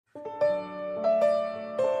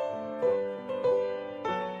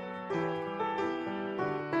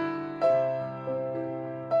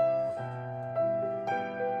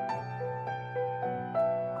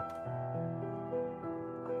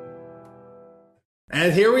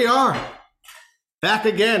And here we are, back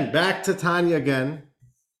again, back to Tanya again,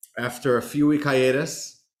 after a few week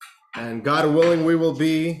hiatus. And God willing, we will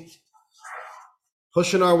be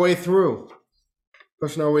pushing our way through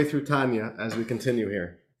Tanya as we continue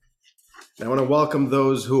here. And I want to welcome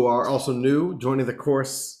those who are also new, joining the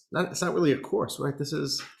course. It's not really a course, right? This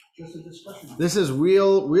is just a discussion. This is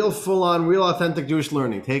real full-on, real authentic Jewish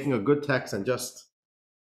learning, taking a good text and just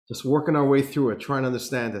working our way through it, trying to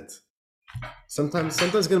understand it. Sometimes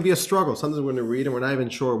it's going to be a struggle. Sometimes we're going to read and we're not even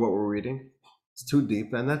sure what we're reading. It's too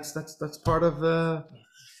deep, and that's part of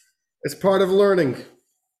it's part of learning.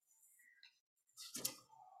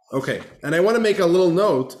 Okay, and I want to make a little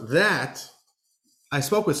note that I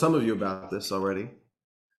spoke with some of you about this already.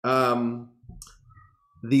 The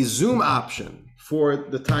Zoom option for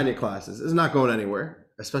the Tanya classes is not going anywhere.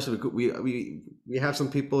 Especially we have some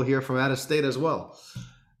people here from out of state as well.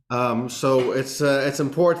 So it's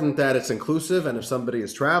important that it's inclusive, and if somebody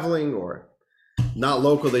is traveling or not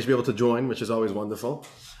local, they should be able to join, which is always wonderful.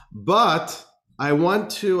 But I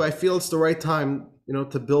feel it's the right time,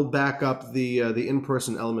 to build back up the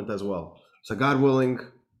in-person element as well. So God willing,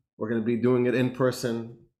 we're going to be doing it in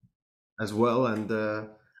person as well, and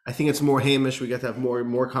I think it's more Hamish. We get to have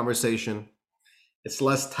more conversation. It's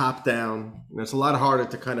less top down. It's a lot harder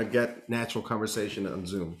to kind of get natural conversation on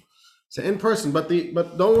Zoom. So in person, but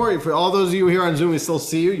don't worry, for all those of you here on Zoom, we still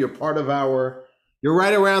see you. You're part of you're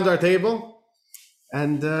right around our table,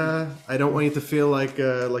 and I don't want you to feel like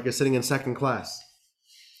you're sitting in second class.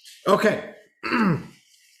 Okay,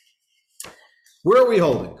 where are we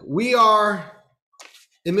holding? We are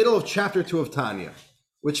in the middle of chapter 2 of Tanya,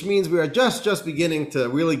 which means we are just beginning to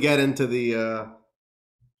really get into the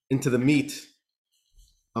meat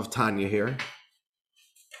of Tanya here,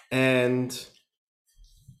 and.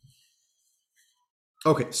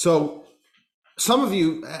 Okay, so some of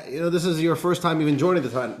you, this is your first time even joining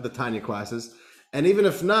the Tanya classes, and even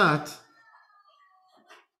if not,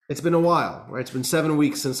 it's been a while, right? It's been 7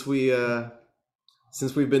 weeks since we've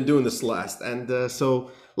been doing this last, and so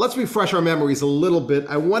let's refresh our memories a little bit.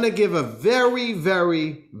 I want to give a very,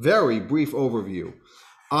 very, very brief overview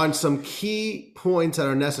on some key points that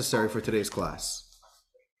are necessary for today's class,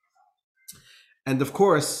 and of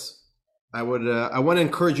course. I want to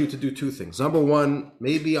encourage you to do two things. Number one,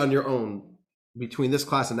 maybe on your own, between this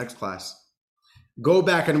class and next class, go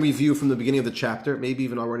back and review from the beginning of the chapter, maybe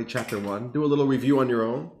even already chapter 1. Do a little review on your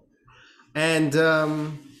own. And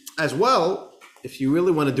as well, if you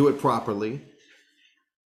really want to do it properly,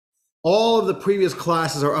 all of the previous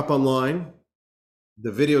classes are up online.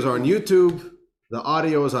 The videos are on YouTube. The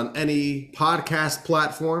audio is on any podcast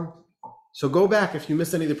platform. So go back if you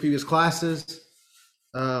missed any of the previous classes.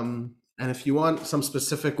 And if you want some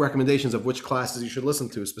specific recommendations of which classes you should listen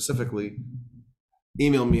to specifically,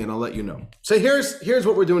 email me and I'll let you know. So here's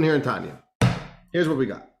what we're doing here in Tanya. Here's what we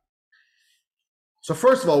got. So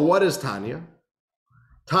first of all, what is Tanya?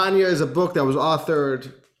 Tanya is a book that was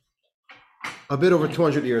authored a bit over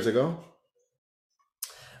 200 years ago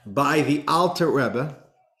by the Alter Rebbe,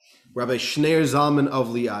 Rabbi Shneir Zalman of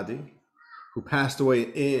Liadi, who passed away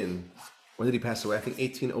when did he pass away? I think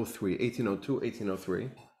 1802,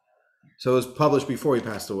 1803. So it was published before he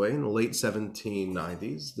passed away in the late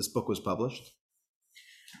 1790s. This book was published.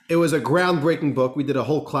 It was a groundbreaking book. We did a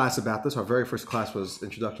whole class about this. Our very first class was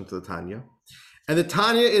Introduction to the Tanya. And the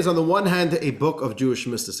Tanya is, on the one hand, a book of Jewish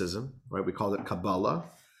mysticism, right? We call it Kabbalah.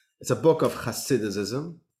 It's a book of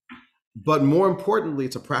Hasidism. But more importantly,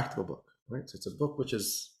 it's a practical book, right? So it's a book which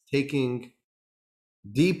is taking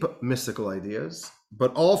deep mystical ideas,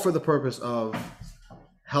 but all for the purpose of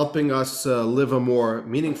helping us live a more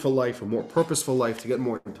meaningful life, a more purposeful life, to get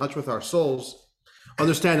more in touch with our souls,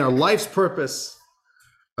 understand our life's purpose,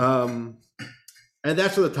 and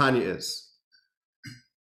that's what the Tanya is.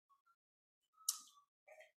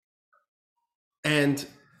 And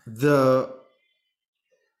the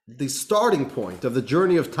starting point of the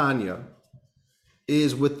journey of Tanya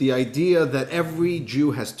is with the idea that every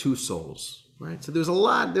Jew has two souls, right? So there's a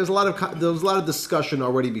lot of discussion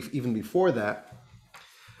already, even before that.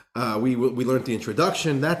 We learned the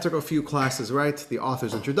introduction. That took a few classes, right? The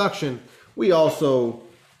author's introduction. We also,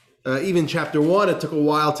 even chapter 1, it took a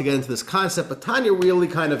while to get into this concept, but Tanya really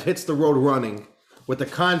kind of hits the road running with the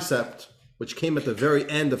concept, which came at the very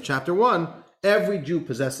end of chapter 1. Every Jew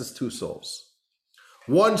possesses two souls.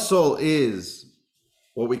 One soul is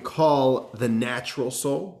what we call the natural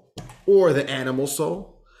soul, or the animal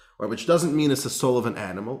soul, right? Which doesn't mean it's the soul of an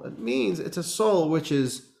animal. It means it's a soul which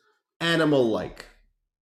is animal-like.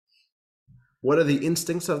 What are the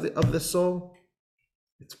instincts of this soul?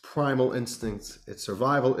 It's primal instincts, it's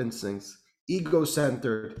survival instincts,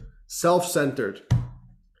 ego-centered, self-centered,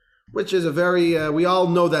 which is a very, we all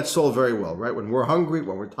know that soul very well, right? When we're hungry,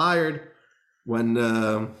 when we're tired, when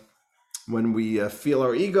we feel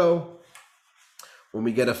our ego, when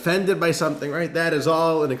we get offended by something, right? That is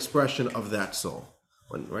all an expression of that soul.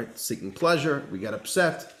 When, right, seeking pleasure, we get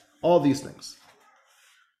upset, all these things.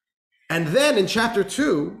 And then in chapter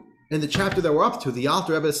 2, in the chapter that we're up to, the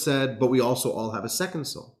Alter Rebbe said, but we also all have a second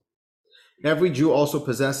soul. Every Jew also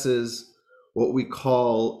possesses what we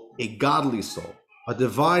call a godly soul, a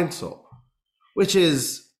divine soul, which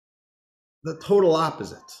is the total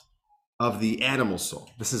opposite of the animal soul.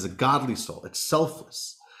 This is a godly soul. It's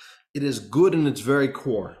selfless. It is good in its very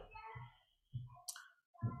core.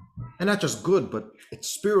 And not just good, but it's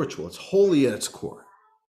spiritual. It's holy at its core.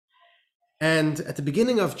 And at the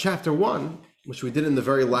beginning of chapter 1, which we did in the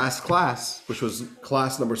very last class, which was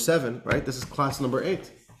class number 7, right? This is class number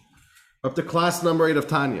 8. Up to class number 8 of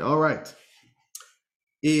Tanya. All right.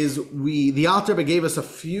 The Alter Rebbe gave us a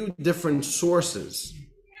few different sources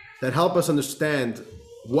that help us understand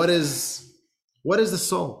what is the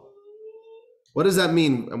soul. What does that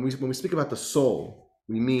mean? And when we speak about the soul,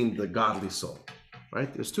 we mean the godly soul,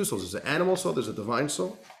 right? There's two souls. There's an animal soul, there's a divine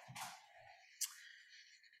soul.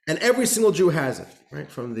 And every single Jew has it, right?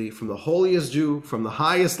 From the holiest Jew, from the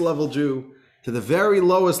highest level Jew, to the very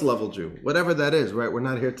lowest level Jew, whatever that is, right? We're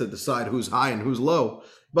not here to decide who's high and who's low,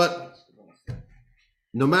 but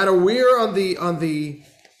no matter where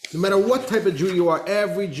no matter what type of Jew you are,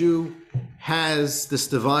 every Jew has this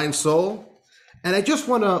divine soul. And I just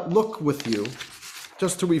want to look with you,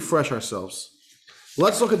 just to refresh ourselves.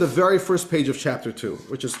 Let's look at the very first page of chapter 2,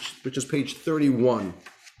 which is page 31.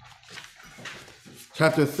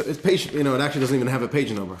 Page, it actually doesn't even have a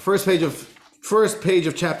page number. First page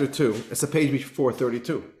of chapter 2. It's the page before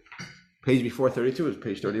 32. Page before 32 is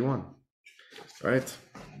page 31. Right?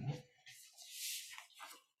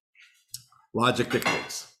 Logic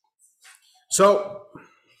dictates. So,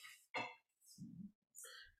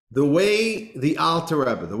 the way the Alter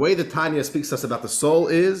Rebbe, the way the Tanya speaks to us about the soul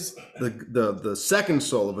is, the second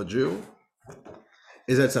soul of a Jew,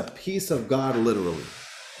 is that it's a piece of God, literally.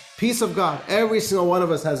 Piece of God. Every single one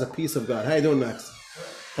of us has a piece of God. How you doing, Max?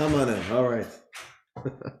 Come on in. All right.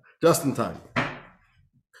 Just in time.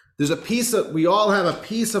 We all have a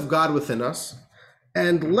piece of God within us.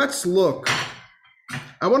 And let's look.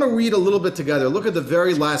 I want to read a little bit together. Look at the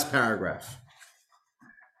very last paragraph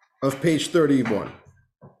of page 31.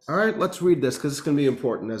 All right, let's read this because it's going to be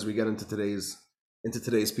important as we get into today's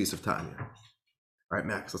piece of Tanya. All right,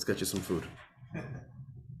 Max, let's get you some food. All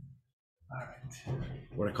right.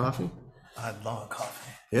 Want a coffee? I'd love a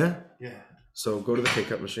coffee. Yeah? Yeah. So go to the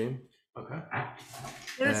K-Cup machine. Okay.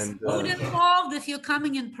 There's food involved if you're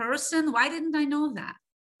coming in person. Why didn't I know that?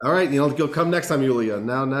 All right, you'll come next time, Yulia.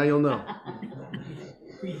 Now you'll know.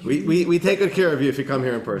 We take good care of you if you come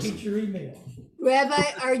here in person. Get your email. Rabbi,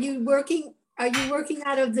 are you working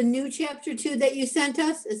out of the new chapter 2 that you sent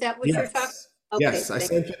us? Is that what you're talking? Okay, yes, I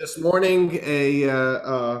sent you this morning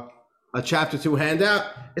a chapter 2 handout.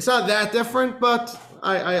 It's not that different, but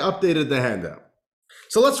I updated the handout.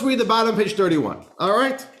 So let's read the bottom page 31. All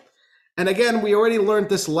right. And again, we already learned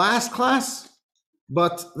this last class,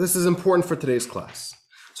 but this is important for today's class.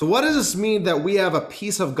 So what does this mean that we have a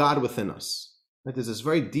piece of God within us? Right? There's this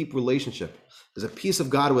very deep relationship. There's a piece of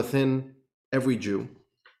God within every Jew.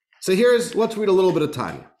 So let's read a little bit of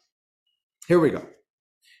Tanya. Here we go.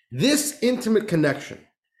 This intimate connection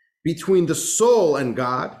between the soul and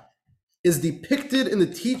God is depicted in the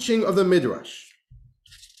teaching of the Midrash.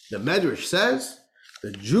 The Midrash says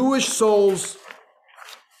the Jewish souls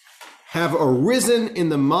have arisen in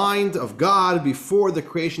the mind of God before the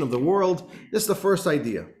creation of the world. This is the first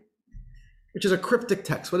idea, which is a cryptic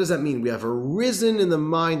text. What does that mean? We have arisen in the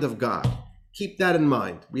mind of God. Keep that in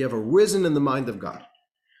mind. We have arisen in the mind of God.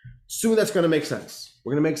 Soon that's going to make sense.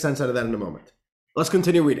 We're going to make sense out of that in a moment. Let's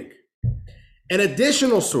continue reading. An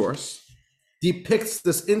additional source depicts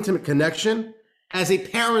this intimate connection as a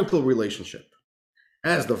parental relationship.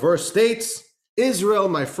 As the verse states, Israel,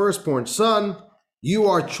 my firstborn son, you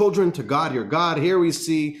are children to God, your God. Here we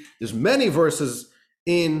see there's many verses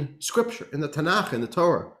in scripture, in the Tanakh, in the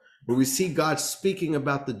Torah, where we see God speaking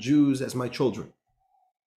about the Jews as my children.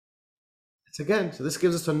 So this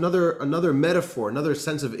gives us another metaphor, another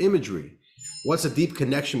sense of imagery. What's a deep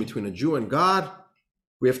connection between a Jew and God?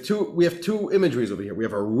 We have two imageries over here. We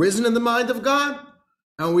have arisen in the mind of God,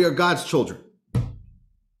 and we are God's children.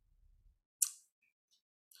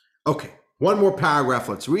 Okay, one more paragraph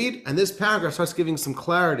let's read, and this paragraph starts giving some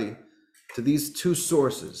clarity to these two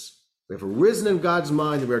sources. We have arisen in God's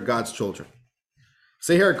mind, and we are God's children.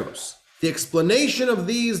 So here it goes. The explanation of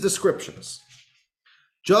these descriptions.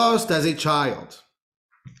 Just as a child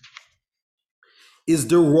is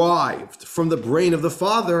derived from the brain of the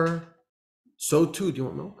father, so too, do you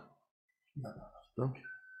want milk? No.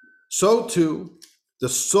 So too, the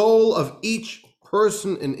soul of each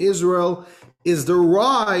person in Israel is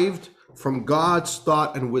derived from God's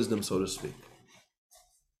thought and wisdom, so to speak.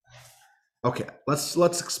 Okay, let's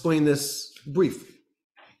explain this briefly.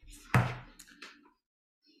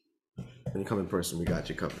 When you come in person, we got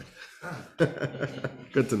you covered.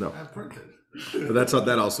 Good to know. But that's how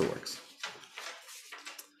that also works.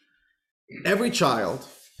 Every child,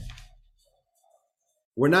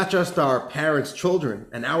 we're not just our parents' children,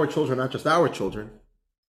 and our children are not just our children,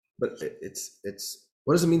 but it's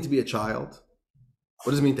what does it mean to be a child?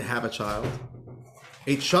 What does it mean to have a child?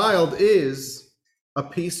 A child is a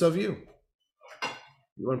piece of you.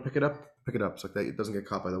 You want to pick it up? Pick it up so that it doesn't get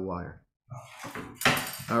caught by the wire.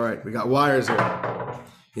 All right, we got wires here.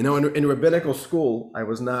 You know, in rabbinical school, I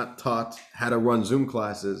was not taught how to run Zoom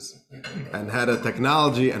classes and how to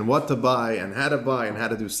technology and what to buy and how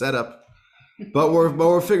to do setup. But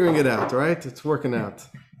we're figuring it out, right? It's working out.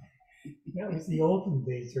 That was the olden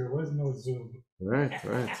days. There was no Zoom. Right.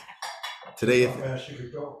 Today,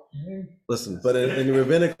 listen, but in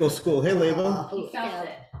rabbinical school, hey, Leva. He felt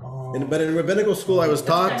it. But in rabbinical school, I was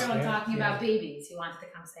taught. Everyone talking about babies. He wants to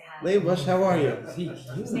come say hi. Levash, how are you?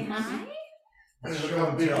 Say hi.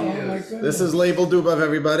 This is Label Dubov,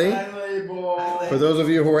 everybody. For those of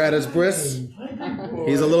you who are at his bris,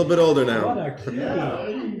 he's a little bit older now.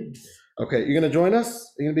 Okay, you're gonna join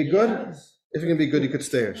us? You're gonna be good? If you're gonna be good, you could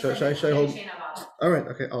stay here. Should I hold? All right,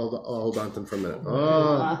 okay, I'll hold on to him for a minute.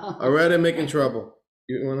 Oh, already making trouble.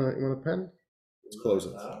 You want a pen? Let's close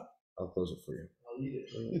it. I'll close it for you.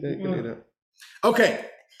 Okay, you can eat it. Okay.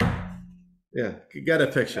 Yeah, you got a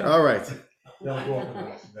picture. All right.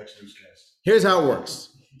 Here's how it works.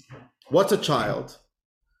 What's a child?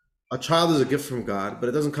 A child is a gift from God, but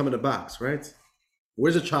it doesn't come in a box, right?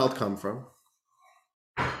 Where does a child come from?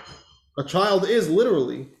 A child is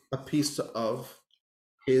literally a piece of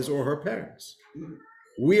his or her parents.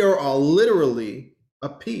 We are all literally a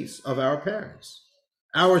piece of our parents.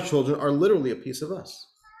 Our children are literally a piece of us.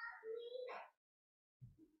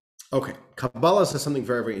 Okay, Kabbalah says something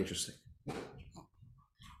very, very interesting.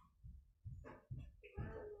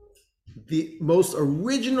 The most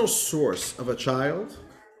original source of a child,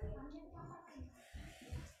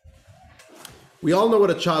 we all know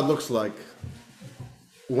what a child looks like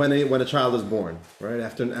when a child is born, right?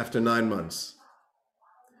 After 9 months.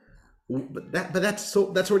 But that's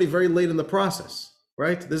already very late in the process,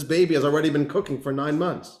 right? This baby has already been cooking for 9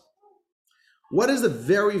 months. What is the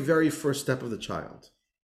very, very first step of the child?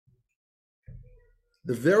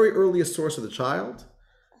 The very earliest source of the child,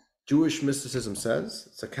 Jewish mysticism says,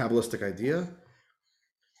 it's a Kabbalistic idea,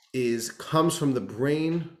 comes from the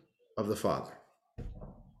brain of the father.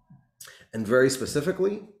 And very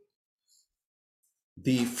specifically,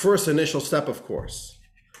 the first initial step, of course,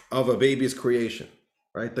 of a baby's creation,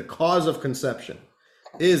 right? The cause of conception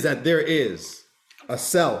is that there is a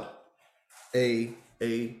cell, the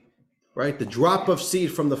drop of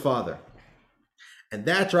seed from the father. And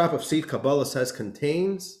that drop of seed, Kabbalah says,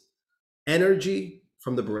 contains energy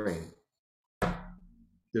from the brain.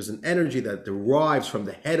 There's an energy that derives from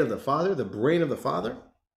the head of the father, the brain of the father.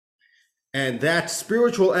 And that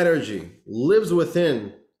spiritual energy lives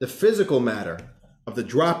within the physical matter of the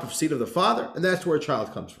drop of seed of the father, and that's where a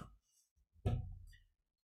child comes from.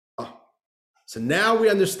 So now we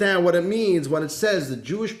understand what it means when it says the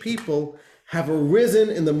Jewish people have arisen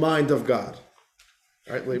in the mind of God.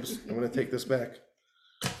 All right, Labes, I'm going to take this back.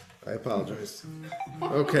 I apologize.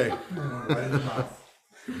 Okay.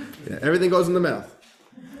 Yeah, everything goes in the mouth.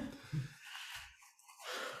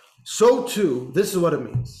 So too, this is what it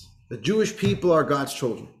means. The Jewish people are God's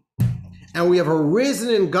children. And we have arisen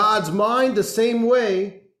in God's mind the same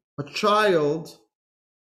way a child,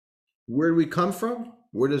 where do we come from?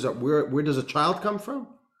 Where does a child come from?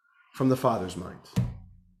 From the Father's mind.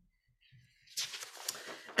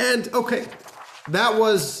 And okay,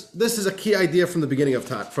 this is a key idea from the beginning of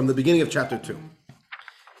time, from the beginning of chapter 2.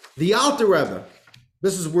 The Alter Rebbe,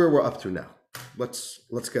 this is where we're up to now. Let's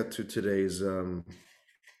get to today's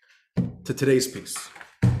piece.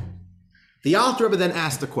 The Alter Rebbe then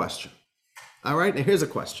asked a question. All right, and here's a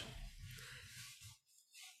question.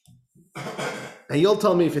 And you'll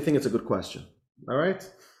tell me if you think it's a good question. All right?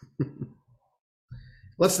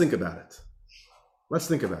 Let's think about it.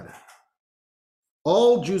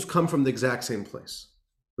 All Jews come from the exact same place.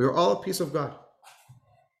 We are all a piece of God.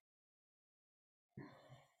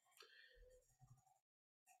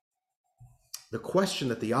 The question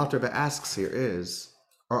that the Alter Rebbe asks here is,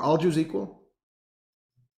 are all Jews equal?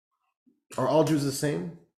 Are all Jews the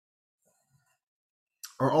same?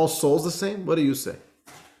 Are all souls the same? What do you say?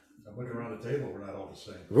 I look around the table, we're not all the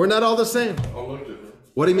same. We're not all the same. All look different.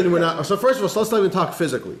 What do you mean we're not? So first of all, so let's not even talk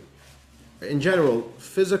physically. In general,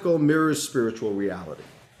 physical mirrors spiritual reality.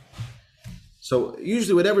 So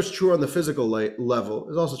usually whatever's true on the physical level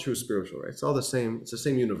is also true spiritual, right? It's all the same. It's the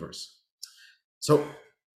same universe. So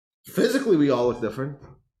physically we all look different,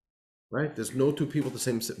 right? There's no two people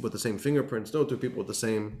with the same fingerprints, no two people with the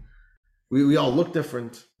same, we all look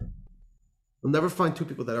different. We'll never find two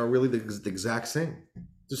people that are really the exact same.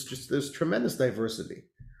 There's tremendous diversity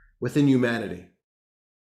within humanity.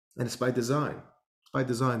 And it's by design. It's by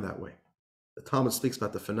design that way. The Talmud speaks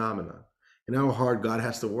about the phenomena and how hard God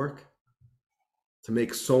has to work to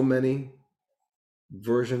make so many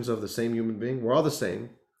versions of the same human being. We're all the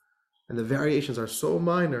same, and the variations are so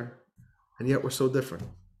minor, and yet we're so different.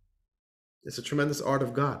 It's a tremendous art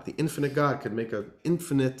of God. The infinite God could make an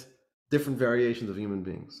infinite different variations of human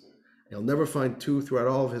beings. You'll never find two throughout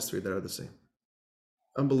all of history that are the same.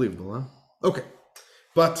 Unbelievable, huh? Okay,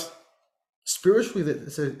 but spiritually,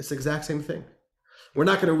 it's the exact same thing. We're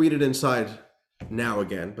not going to read it inside now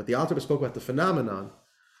again, but the author spoke about the phenomenon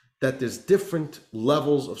that there's different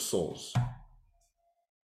levels of souls.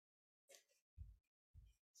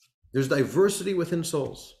 There's diversity within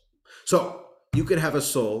souls. So you could have a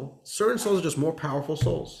soul. Certain souls are just more powerful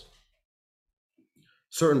souls.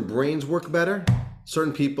 Certain brains work better.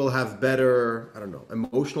 Certain people have better,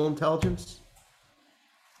 emotional intelligence.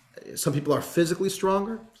 Some people are physically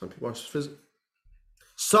stronger. Some people are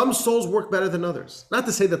Some souls work better than others. Not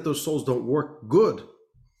to say that those souls don't work good,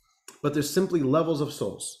 but there's simply levels of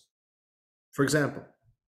souls. For example,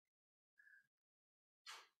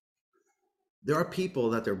 there are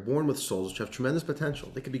people that they're born with souls which have tremendous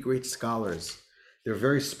potential. They could be great scholars. They're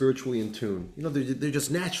very spiritually in tune. They're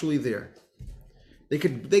just naturally there. They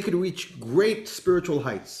could reach great spiritual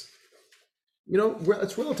heights.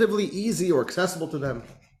 It's relatively easy or accessible to them.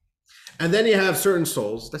 And then you have certain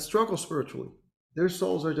souls that struggle spiritually. Their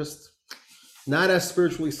souls are just not as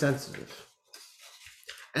spiritually sensitive.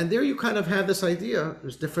 And there you kind of have this idea,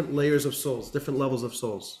 there's different layers of souls, different levels of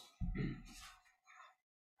souls.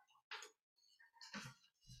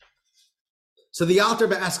 So the Alter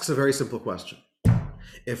Rebbe asks a very simple question.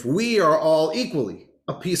 If we are all equally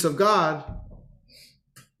a piece of God,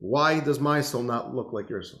 why does my soul not look like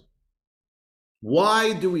your soul?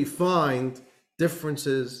 Why do we find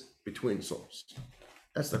differences between souls?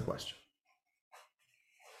 That's the question.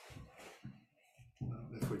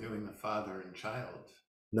 If we're doing the father and child.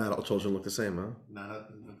 Not all children look the same, huh?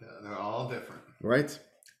 They're all different. Right?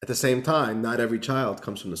 At the same time, not every child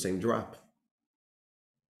comes from the same drop.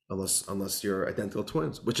 Unless you're identical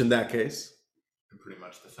twins, which in that case, They're pretty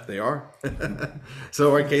much the same. they are.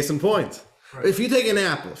 So right, case in point. Right. If you take an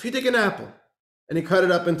apple and you cut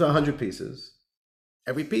it up into 100 pieces,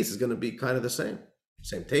 every piece is going to be kind of the same.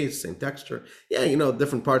 Same taste, same texture. Yeah,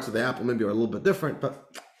 different parts of the apple maybe are a little bit different, but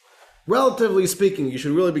relatively speaking, you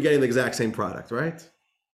should really be getting the exact same product, right?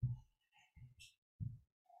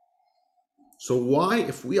 So why,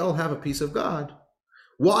 if we all have a piece of God,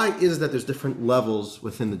 why is that there's different levels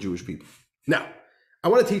within the Jewish people? Now, I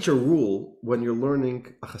want to teach a rule when you're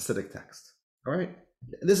learning a Hasidic text, all right?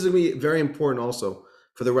 This is going to be very important also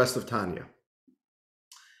for the rest of Tanya.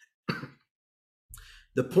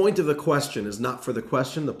 The point of the question is not for the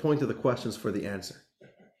question, the point of the question is for the answer.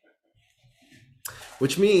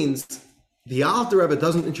 Which means the Alter Rebbe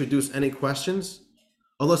doesn't introduce any questions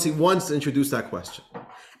unless he wants to introduce that question.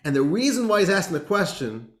 And the reason why he's asking the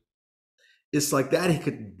question is like that he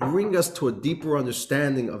could bring us to a deeper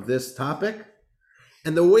understanding of this topic.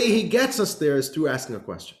 And the way he gets us there is through asking a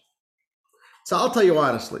question. So I'll tell you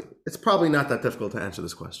honestly, it's probably not that difficult to answer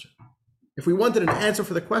this question. If we wanted an answer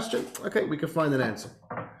for the question, okay, we could find an answer.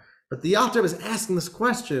 But the Alter Rebbe is asking this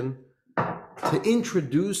question to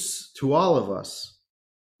introduce to all of us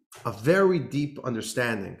a very deep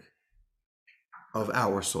understanding of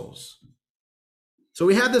our souls. So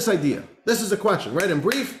we have this idea. This is the question, right? In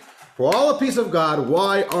brief, for all a piece of God,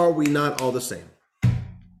 why are we not all the same?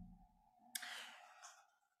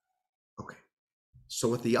 Okay. So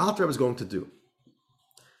what the Alter Rebbe is going to do,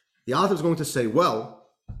 the Alter is going to say, well,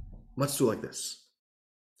 let's do like this.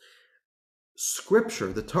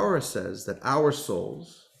 Scripture, the Torah says that our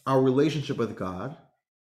souls, our relationship with God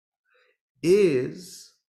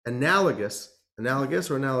is analogous, okay,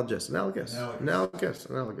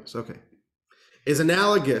 is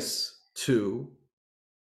analogous to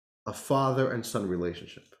a father and son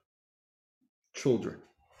relationship, children.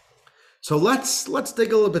 So let's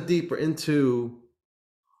dig a little bit deeper into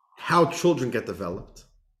how children get developed,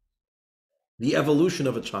 the evolution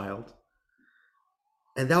of a child,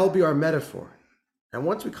 and that will be our metaphor. And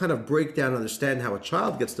once we kind of break down and understand how a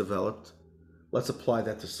child gets developed, let's apply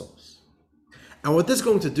that to souls. And what this is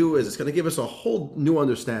going to do is it's going to give us a whole new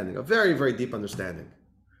understanding, a very, very deep understanding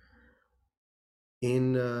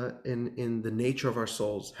in the nature of our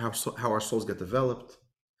souls, how our souls get developed,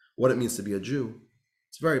 what it means to be a Jew.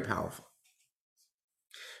 It's very powerful.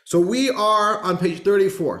 So we are on page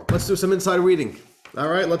 34. Let's do some inside reading. All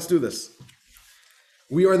right, let's do this.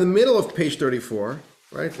 We are in the middle of page 34,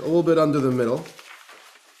 right? A little bit under the middle,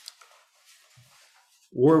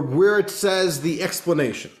 where it says the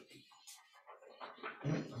explanation.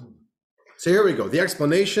 So here we go. The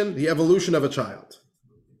explanation, the evolution of a child.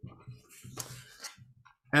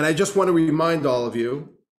 And I just want to remind all of you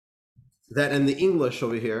that in the English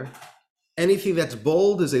over here, anything that's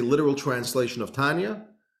bold is a literal translation of Tanya.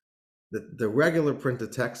 The regular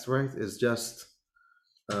printed text, right, is just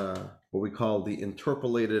what we call the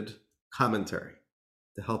interpolated commentary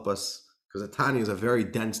to help us, because Tanya is a very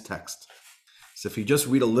dense text. So if you just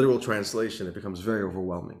read a literal translation, it becomes very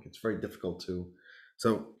overwhelming. It's very difficult to.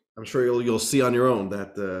 So I'm sure you'll see on your own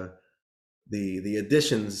that the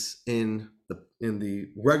additions in the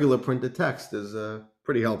regular printed text is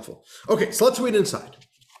pretty helpful. Okay, so let's read inside.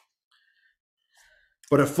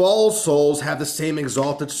 But if all souls have the same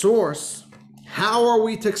exalted source, how are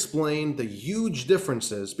we to explain the huge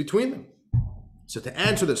differences between them? So to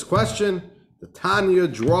answer this question, the Tanya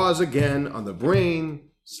draws again on the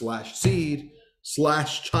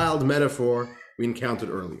brain/seed/child metaphor we encountered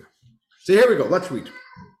earlier. So here we go, let's read.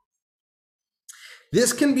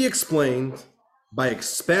 This can be explained by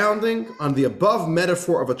expounding on the above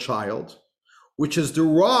metaphor of a child, which is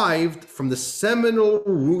derived from the seminal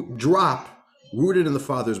root drop rooted in the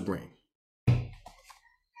father's brain.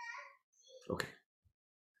 Okay,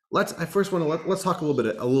 let's talk a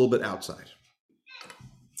little bit outside.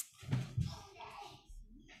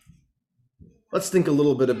 Let's think a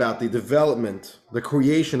little bit about the development, the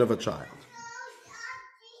creation of a child.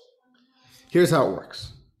 Here's how it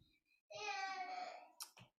works.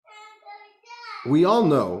 We all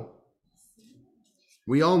know,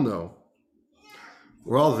 we're all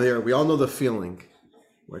there, we all know the feeling.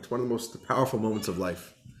 It's one of the most powerful moments of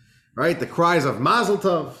life, right? The cries of Mazel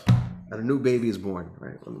Tov, and a new baby is born,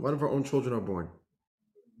 right? One of our own children are born.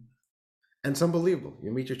 And it's unbelievable. You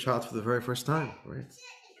meet your child for the very first time, right?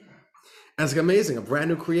 And it's amazing, a brand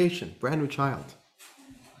new creation, brand new child.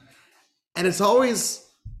 And it's always,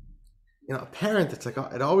 a parent, it's like,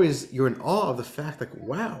 you're in awe of the fact, like,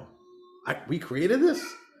 wow, we created this?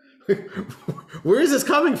 Where is this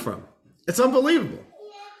coming from? It's unbelievable.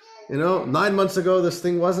 9 months ago, this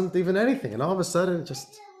thing wasn't even anything. And all of a sudden,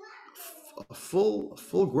 just a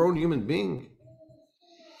full-grown human being.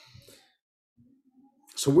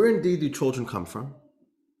 So where indeed do children come from?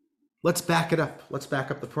 Let's back it up. Let's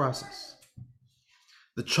back up the process.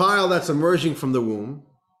 The child that's emerging from the womb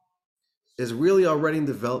is really already in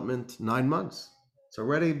development 9 months. It's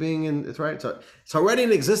already it's already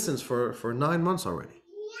in existence for 9 months already.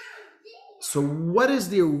 So what is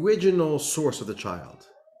the original source of the child?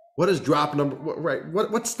 What is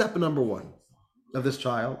what's step number one of this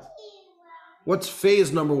child? What's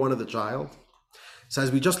phase number one of the child? So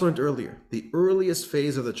as we just learned earlier, the earliest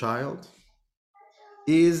phase of the child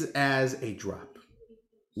is as a drop.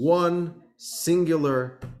 One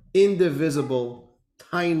singular, indivisible,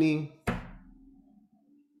 tiny,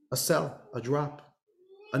 a cell, a drop,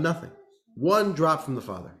 a nothing. One drop from the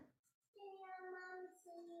Father.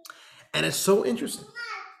 And it's so interesting.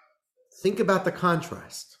 Think about the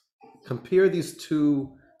contrast. Compare these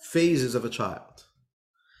two phases of a child.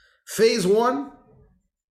 Phase one,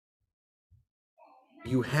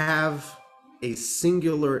 you have a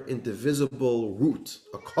singular, indivisible root,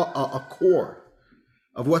 a core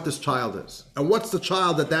of what this child is. And what's the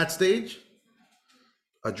child at that stage?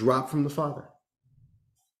 A drop from the Father.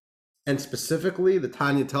 And specifically, the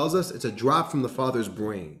Tanya tells us it's a drop from the Father's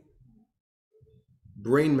brain.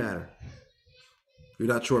 Brain matter. You're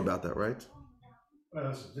not sure about that, right? Well,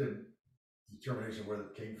 that's the determination where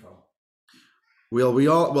that came from.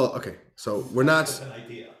 Okay. So we're not. It's an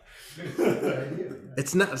idea.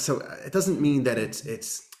 It's not. So it doesn't mean that it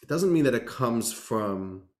doesn't mean that it comes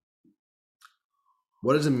from.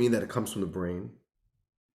 What does it mean that it comes from the brain?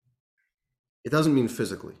 It doesn't mean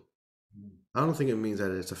physically. I don't think it means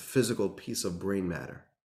that it's a physical piece of brain matter.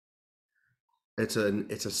 It's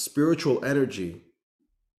a spiritual energy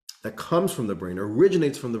that comes from the brain,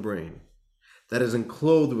 originates from the brain, that is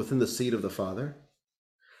enclosed within the seed of the Father.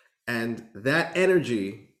 And that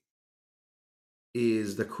energy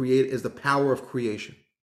is the power of creation.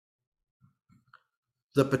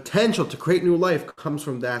 The potential to create new life comes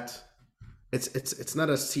from that It's not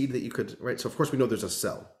a seed that you could, right? So of course we know there's a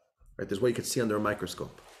cell, right? There's what you could see under a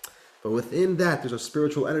microscope. But within that, there's a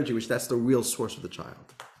spiritual energy, which that's the real source of the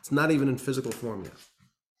child. It's not even in physical form yet.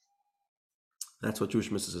 That's what Jewish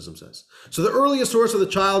mysticism says. So the earliest source of the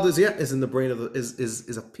child is in the brain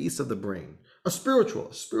is a piece of the brain, a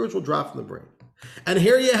spiritual drop from the brain. And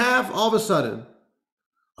here you have all of a sudden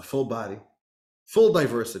a full body, full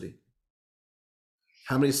diversity.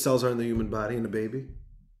 How many cells are in the human body in a baby?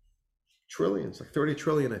 Trillions, like 30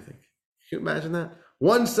 trillion, I think. Can you imagine that?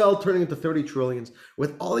 One cell turning into 30 trillions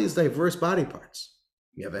with all these diverse body parts.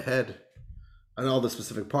 You have a head and all the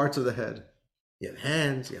specific parts of the head. You have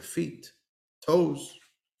hands, you have feet, toes,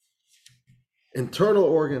 internal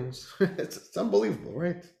organs. It's unbelievable,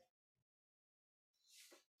 right?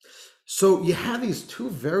 So you have these two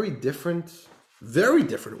very different,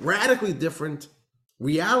 radically different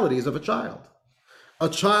realities of a child. A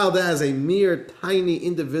child as a mere tiny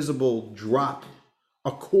indivisible drop, a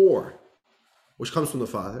core, which comes from the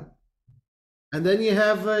father. And then you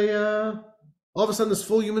have all of a sudden this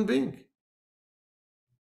full human being.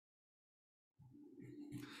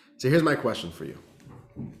 So here's my question for you.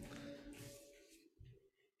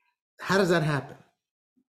 How does that happen?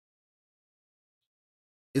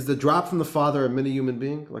 Is the drop from the father a mini human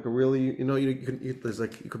being? Like a really,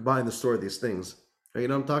 you could buy in the store these things. You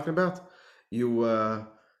know what I'm talking about?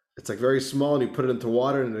 It's like very small, and you put it into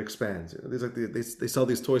water and it expands. These like they sell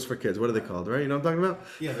these toys for kids. What are they called, right? You know what I'm talking about?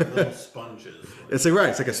 Yeah, they're little sponges. It's like, right.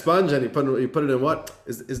 It's like a sponge, and you put it in what?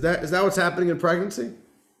 Is that what's happening in pregnancy?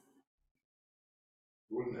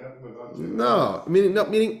 Wouldn't happen without No,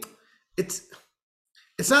 meaning it's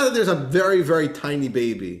not that there's a very, very tiny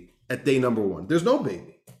baby at day number 1. There's no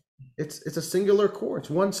baby. It's a singular core. It's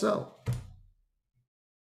one cell.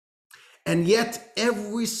 And yet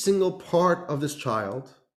every single part of this child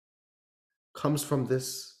comes from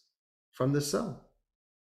this cell.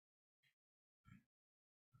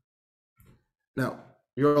 Now,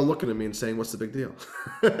 you're all looking at me and saying, what's the big deal?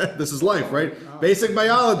 This is life, right? Basic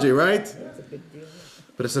biology, right? That's a big deal.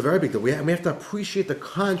 But it's a very big deal. We have to appreciate the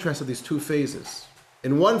contrast of these two phases.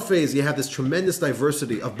 In one phase, you have this tremendous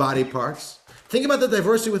diversity of body parts. Think about the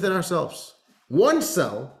diversity within ourselves. One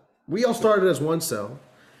cell, we all started as one cell.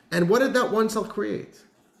 And what did that one cell create?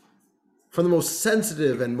 From the most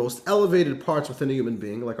sensitive and most elevated parts within a human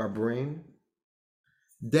being, like our brain,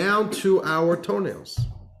 down to our toenails.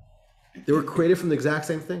 They were created from the exact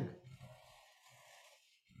same thing.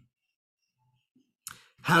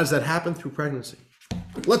 How does that happen? Through pregnancy.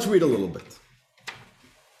 Let's read a little bit.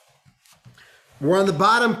 We're on the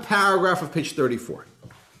bottom paragraph of page 34.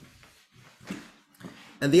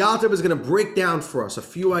 And the author is going to break down for us a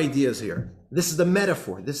few ideas here. This is the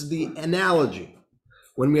metaphor. This is the analogy.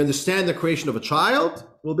 When we understand the creation of a child,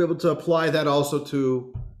 we'll be able to apply that also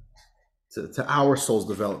to our soul's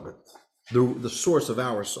development, the source of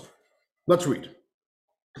our soul. Let's read.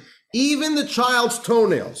 Even the child's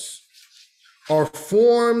toenails are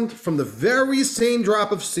formed from the very same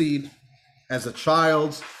drop of seed as the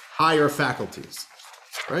child's higher faculties,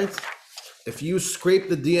 right? If you scrape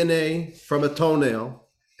the DNA from a toenail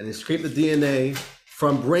and you scrape the DNA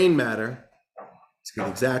from brain matter, it's got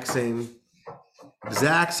the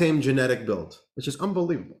exact same genetic build, which is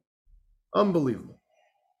unbelievable. Unbelievable.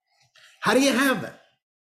 How do you have that?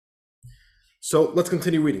 So let's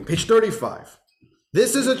continue reading. Page 35.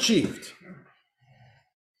 This is achieved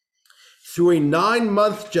through a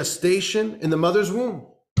 9-month gestation in the mother's womb.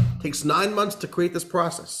 It takes 9 months to create this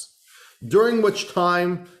process, during which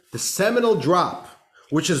time the seminal drop,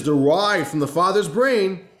 which is derived from the father's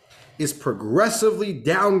brain, is progressively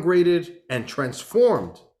downgraded and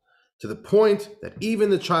transformed to the point that even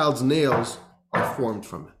the child's nails are formed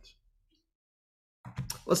from it.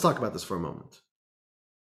 Let's talk about this for a moment.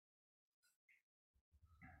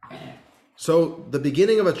 So the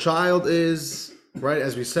beginning of a child is, right,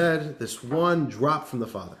 as we said, this one drop from the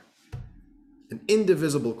father, an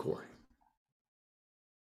indivisible core,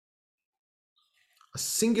 a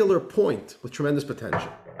singular point with tremendous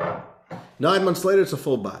potential. 9 months later, it's a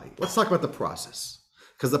full body. Let's talk about the process,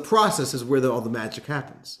 because the process is where all the magic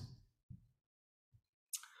happens.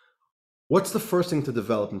 What's the first thing to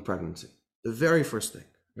develop in pregnancy? The very first thing,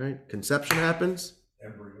 right? Conception happens.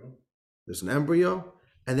 Embryo. There's an embryo.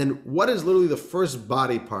 And then what is literally the first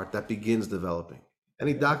body part that begins developing?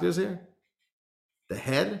 Any doctors here? The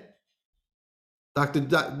head?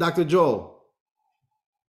 Dr. Joel,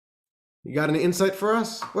 you got any insight for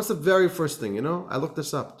us? What's the very first thing, I looked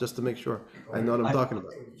this up just to make sure I know what I'm talking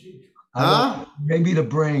about. Maybe the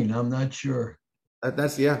brain, I'm not sure.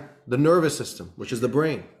 That's the nervous system, which is the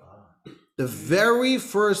brain. The very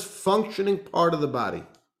first functioning part of the body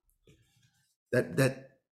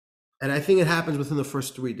And I think it happens within the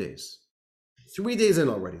first 3 days. 3 days in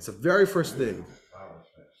already. It's the very first thing.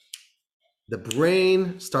 The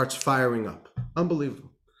brain starts firing up. Unbelievable.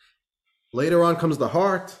 Later on comes the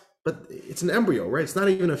heart, but it's an embryo, right? It's not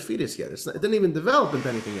even a fetus yet. It didn't even develop into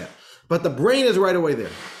anything yet. But the brain is right away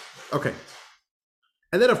there. Okay.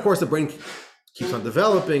 And then, of course, the brain keeps on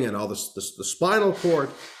developing and all the spinal cord.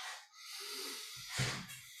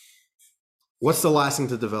 What's the last thing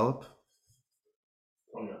to develop?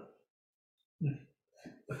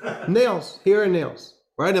 Nails. Here are nails.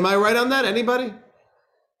 Right? Am I right on that? Anybody?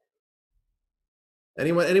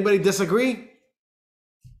 Anybody disagree?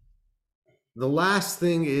 The last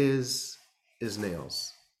thing is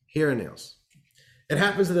nails. Here are nails. It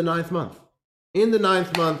happens in the 9th month. In the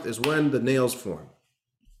 9th month is when the nails form.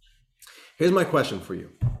 Here's my question for you.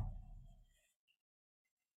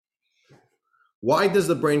 Why does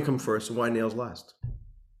the brain come first and why nails last?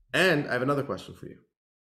 And I have another question for you.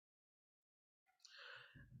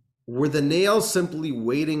 Were the nails simply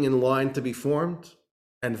waiting in line to be formed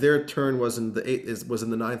and their turn was in the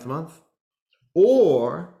 9th month?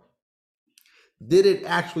 Or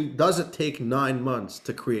does it take 9 months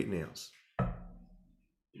to create nails?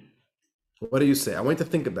 What do you say? I want you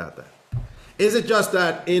to think about that. Is it just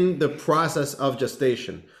that in the process of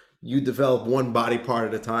gestation, you develop one body part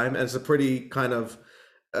at a time, and it's a pretty kind of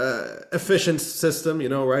efficient system,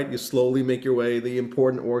 right? You slowly make your way, the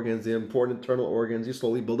important organs, the important internal organs, you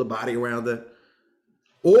slowly build a body around it.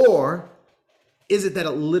 Or is it that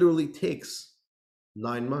it literally takes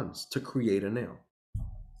 9 months to create a nail?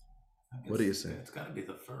 What do you say? It's got to be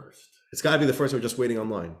the first. It's got to be the first. We're just waiting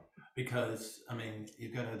online. Because,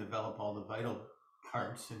 you've got to develop all the vital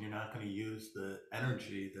parts, and you're not going to use the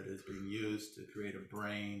energy that is being used to create a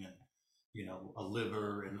brain and, a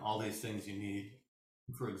liver and all these things you need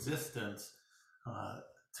for existence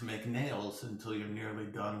to make nails until you're nearly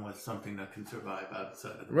done with something that can survive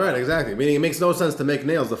outside of the Right, body. exactly. Meaning it makes no sense to make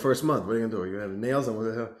nails the first month. What are you going to do? You're going to have nails, and where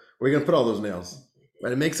are you going to put all those nails?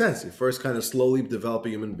 Right, it makes sense. You first kind of slowly develop a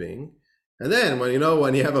human being. And then when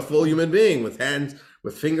you have a full human being with hands,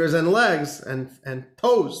 with fingers and legs and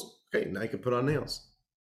toes, okay, now you can put on nails.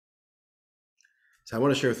 So I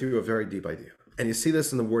want to share with you a very deep idea. And you see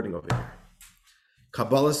this in the wording over here.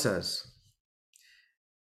 Kabbalah says,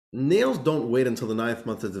 nails don't wait until the 9th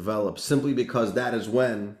month to develop simply because that is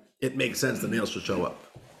when it makes sense the nails should show up.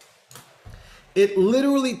 It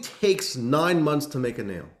literally takes 9 months to make a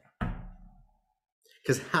nail.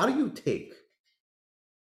 Because how do you take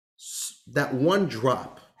that one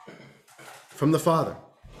drop from the Father,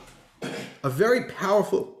 a very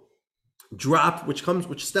powerful drop which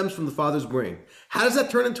stems from the Father's brain? How does that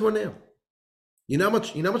turn into a nail? You know how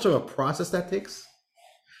much of a process that takes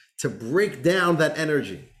to break down that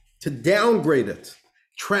energy, to downgrade it,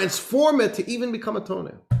 transform it to even become a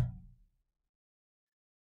toenail.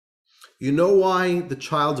 You know why the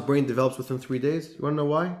child's brain develops within 3 days? You want to know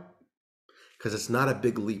why? Because it's not a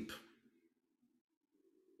big leap.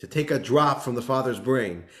 To take a drop from the father's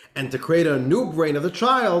brain and to create a new brain of the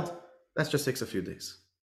child, that just takes a few days.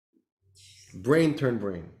 Brain turn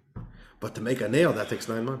brain. But to make a nail, that takes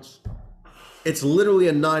 9 months. It's literally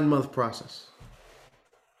a 9-month process.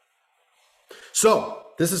 So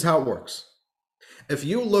this is how it works. If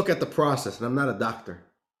you look at the process, and I'm not a doctor,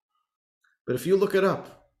 but if you look it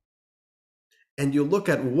up and you look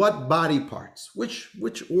at what body parts, which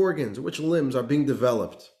organs, which limbs are being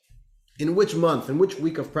developed, in which month, in which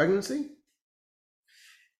week of pregnancy,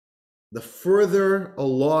 the further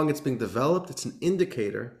along it's being developed, it's an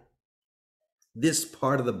indicator this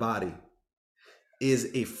part of the body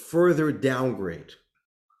is a further downgrade,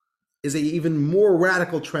 is an even more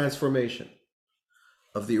radical transformation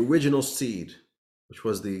of the original seed, which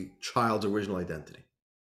was the child's original identity.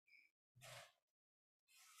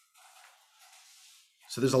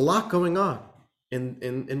 So there's a lot going on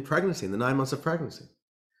in pregnancy, in the 9 months of pregnancy.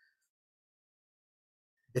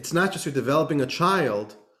 It's not just you're developing a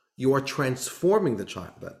child, you are transforming the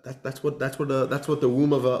child. That's what the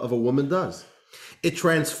womb of a woman does. It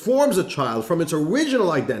transforms a child from its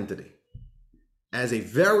original identity as a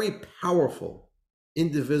very powerful,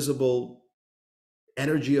 indivisible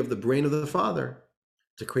energy of the brain of the father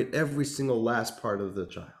to create every single last part of the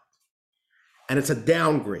child. And it's a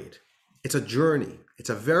downgrade. It's a journey.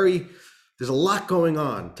 There's a lot going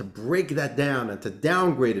on to break that down and to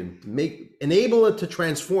downgrade it, enable it to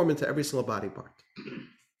transform into every single body part.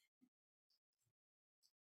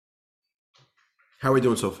 How are we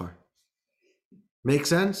doing so far? Make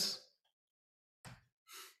sense?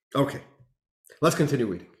 Okay, let's continue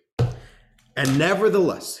reading. And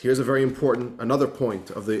nevertheless, here's a very important, another point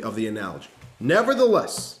of the analogy.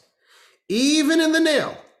 Nevertheless, even in the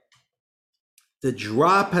nail, the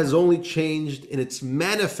drop has only changed in its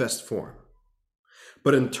manifest form.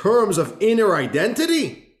 But in terms of inner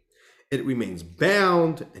identity, it remains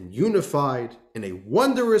bound and unified in a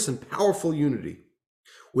wondrous and powerful unity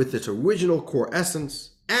with its original core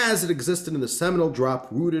essence as it existed in the seminal drop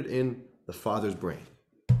rooted in the Father's brain.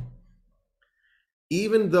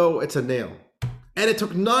 Even though it's a nail, and it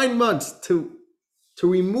took 9 months to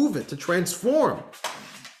remove it, to transform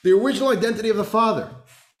the original identity of the Father,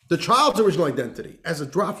 the child's original identity, as a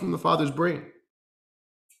drop from the Father's brain,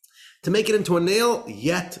 to make it into a nail,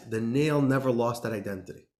 yet the nail never lost that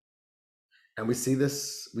identity. And we see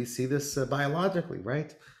this biologically,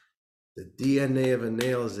 right? The DNA of a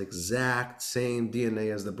nail is the exact same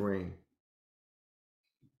DNA as the brain.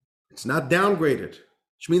 It's not downgraded,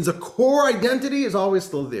 which means the core identity is always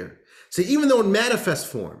still there. So even though in manifest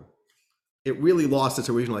form, it really lost its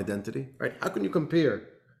original identity, right? How can you compare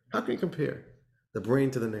the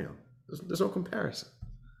brain to the nail? There's no comparison.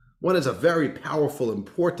 One is a very powerful,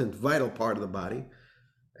 important, vital part of the body,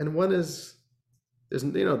 and one is, there's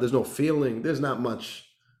no feeling, there's not much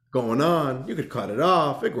going on. You could cut it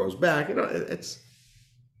off, it grows back. It's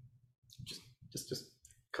just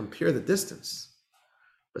compare the distance,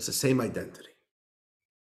 but it's the same identity.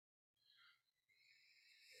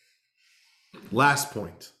 Last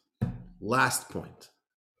point. Last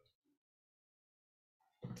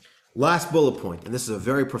bullet point, and this is a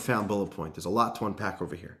very profound bullet point. There's a lot to unpack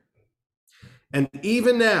over here. And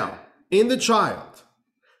even now, in the child,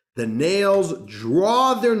 the nails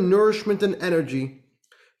draw their nourishment and energy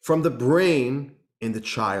from the brain in the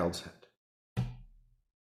child's head.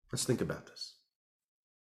 Let's think about this.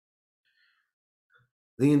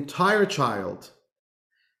 The entire child,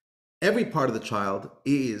 every part of the child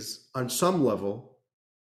is, on some level,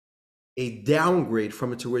 a downgrade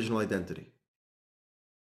from its original identity.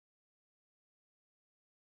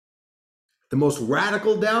 The most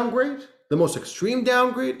radical downgrade, the most extreme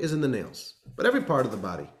downgrade is in the nails. But every part of the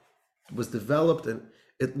body was developed and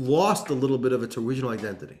it lost a little bit of its original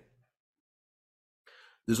identity.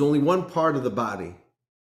 There's only one part of the body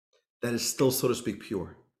that is still, so to speak,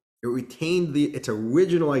 pure. It retained its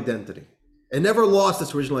original identity. It never lost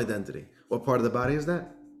its original identity. What part of the body is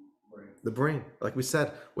that? The brain. Like we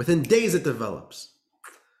said, within days it develops.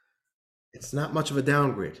 It's not much of a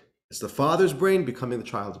downgrade. It's the father's brain becoming the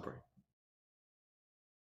child's brain.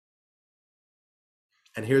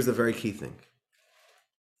 And here's the very key thing.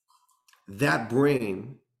 That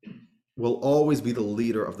brain will always be the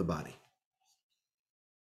leader of the body.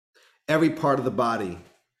 Every part of the body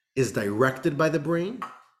is directed by the brain.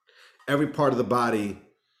 Every part of the body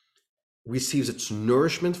receives its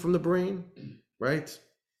nourishment from the brain, right?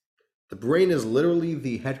 The brain is literally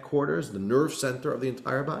the headquarters, the nerve center of the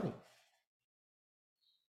entire body.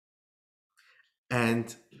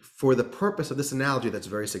 And for the purpose of this analogy, that's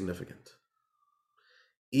very significant.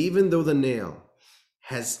 Even though the nail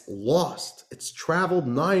has lost, it's traveled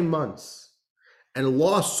 9 months and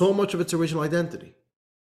lost so much of its original identity.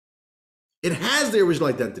 It has the original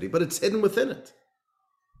identity, but it's hidden within it.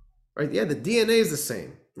 Right? Yeah, the DNA is the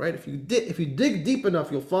same, right? If you dig deep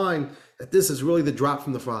enough, you'll find that this is really the drop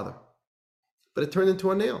from the father. But it turned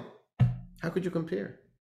into a nail. How could you compare?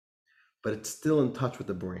 But it's still in touch with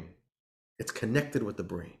the brain. It's connected with the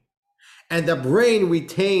brain. And the brain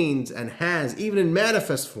retains and has, even in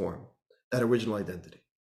manifest form, that original identity.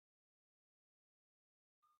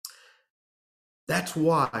 That's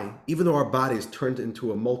why, even though our body is turned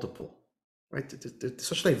into a multiple, right? There's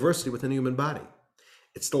such diversity within the human body.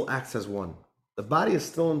 It still acts as one. The body is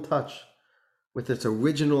still in touch with its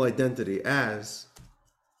original identity as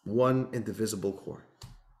one indivisible core.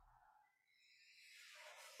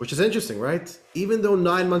 Which is interesting, right? Even though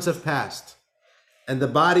 9 months have passed, and the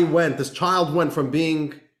body this child went from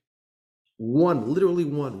being one, literally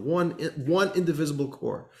one indivisible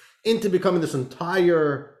core, into becoming this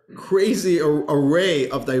entire crazy array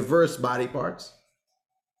of diverse body parts.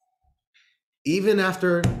 Even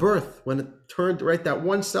after birth, when it turned, right, that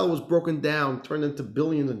one cell was broken down, turned into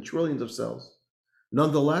billions and trillions of cells.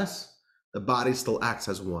 Nonetheless, the body still acts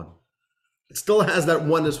as one. It still has that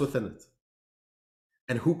oneness within it.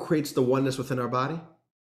 And who creates the oneness within our body?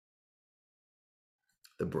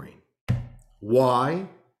 The brain. Why?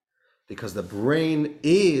 Because the brain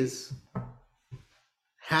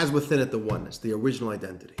has within it the oneness, the original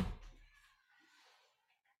identity.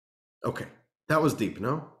 Okay, that was deep,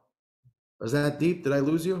 no? Was that deep? Did I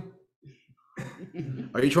lose you?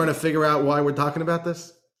 Are you trying to figure out why we're talking about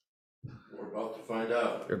this? We're about to find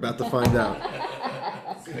out. You're about to find out.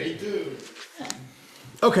 Stay tuned.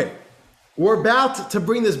 Okay, we're about to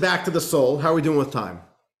bring this back to the soul. How are we doing with time?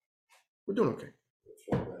 We're doing okay.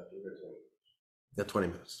 Yeah, 20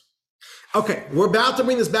 minutes. Okay, we're about to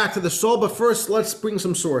bring this back to the soul, but first let's bring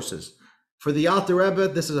some sources. For the Alter Rebbe,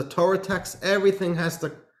 this is a Torah text. Everything has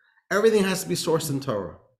to be sourced in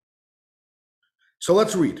Torah. So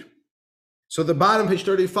let's read. So the bottom, page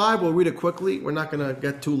 35, we'll read it quickly. We're not going to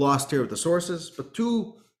get too lost here with the sources, but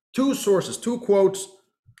two sources, two quotes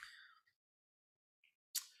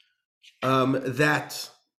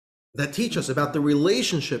that teach us about the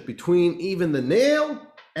relationship between even the nail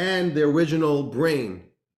and the original brain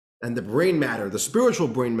and the brain matter, the spiritual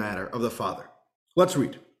brain matter of the Father. Let's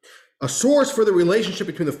read. A source for the relationship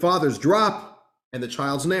between the Father's drop and the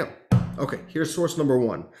child's nail. Okay, here's source number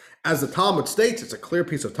one. As the Talmud states, it's a clear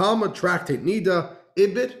piece of Talmud, Tractate Nida,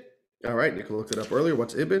 Ibid. All right, Nicola looked it up earlier.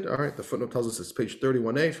 What's Ibid? All right, the footnote tells us it's page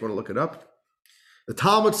 31a if you want to look it up. The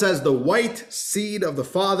Talmud says the white seed of the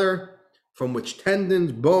Father from which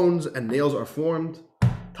tendons, bones, and nails are formed.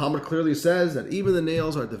 Talmud clearly says that even the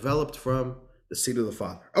nails are developed from the seed of the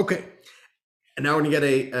Father. Okay, and now we're going to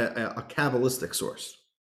get a Kabbalistic source.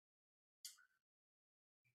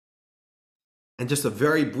 And just a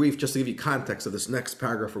very brief, just to give you context of this next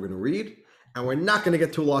paragraph we're going to read. And we're not going to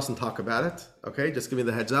get too lost and talk about it. Okay, just give me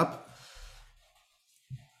the heads up.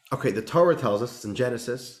 Okay, the Torah tells us, it's in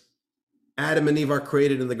Genesis, Adam and Eve are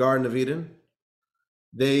created in the Garden of Eden.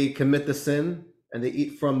 They commit the sin and they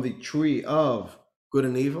eat from the tree of good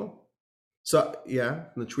and evil. So, yeah,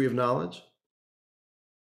 from the tree of knowledge.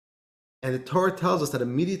 And the Torah tells us that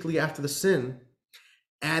immediately after the sin,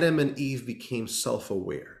 Adam and Eve became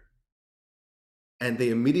self-aware. And they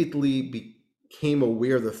immediately became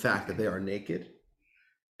aware of the fact that they are naked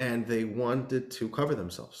and they wanted to cover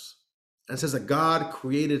themselves. And it says that God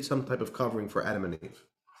created some type of covering for Adam and Eve.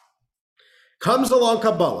 Comes along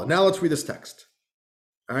Kabbalah. Now let's read this text.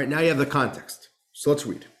 All right, now you have the context. So let's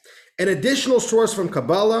read. An additional source from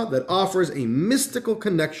Kabbalah that offers a mystical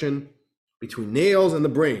connection between nails and the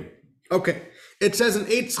brain. Okay, it says in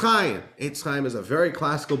Eitz Chaim. Eitz Chaim is a very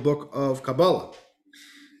classical book of Kabbalah.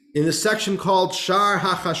 In the section called Shar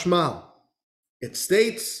HaChashmal, it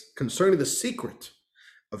states concerning the secret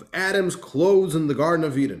of Adam's clothes in the Garden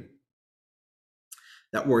of Eden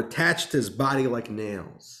that were attached to his body like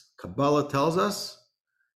nails. Kabbalah tells us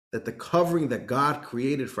that the covering that God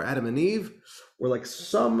created for Adam and Eve were like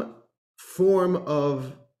some form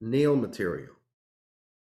of nail material.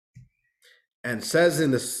 And says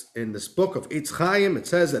in this book of Eitz Chaim, it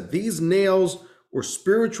says that these nails were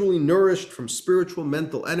spiritually nourished from spiritual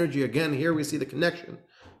mental energy. Again, here we see the connection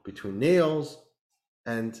between nails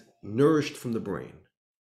and nourished from the brain.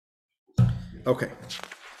 Okay,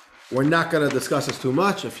 we're not going to discuss this too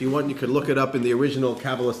much. If you want, you could look it up in the original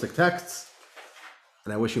Kabbalistic texts,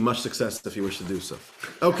 and I wish you much success if you wish to do so.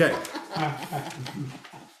 Okay.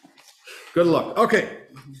 Good luck. Okay,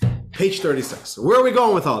 page 36. Where are we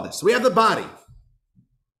going with all this? We have the body.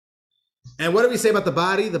 And what do we say about the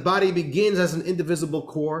body? The body begins as an indivisible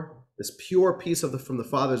core, this pure piece from the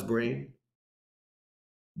Father's brain.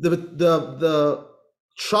 The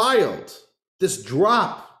child, this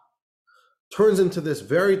drop, turns into this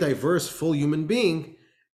very diverse, full human being,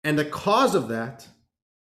 and the cause of that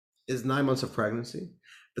is 9 months of pregnancy.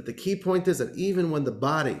 But the key point is that even when the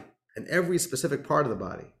body and every specific part of the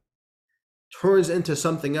body turns into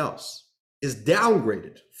something else, is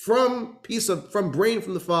downgraded from brain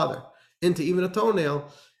from the Father into even a toenail,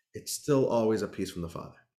 it's still always a piece from the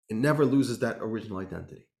Father. It never loses that original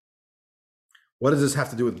identity. What does this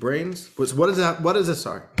have to do with brains? What does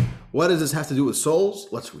this have to do with souls?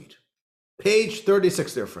 Let's read. Page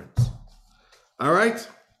 36 there, friends. All right?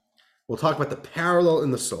 We'll talk about the parallel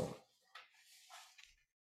in the soul.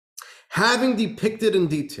 Having depicted in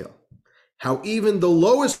detail how even the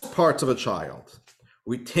lowest parts of a child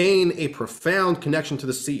retain a profound connection to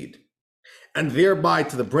the seed, and thereby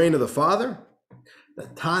to the brain of the Father,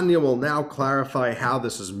 that Tanya will now clarify how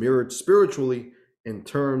this is mirrored spiritually in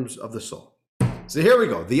terms of the soul. So here we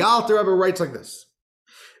go. The Alter Rebbe writes like this: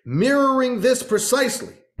 mirroring this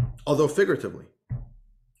precisely, although figuratively,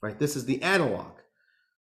 right? This is the analog.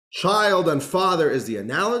 Child and father is the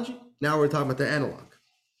analogy. Now we're talking about the analog.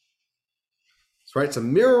 Right? So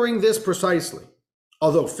mirroring this precisely,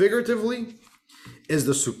 although figuratively, is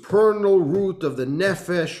the supernal root of the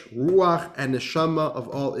nefesh, ruach, and neshama of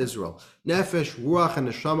all Israel. Nefesh, ruach, and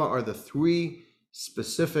neshama are the three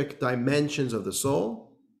specific dimensions of the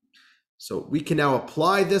soul. So we can now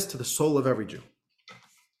apply this to the soul of every Jew.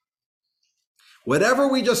 Whatever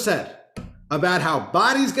we just said about how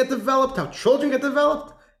bodies get developed, how children get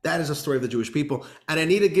developed, that is a story of the Jewish people. And I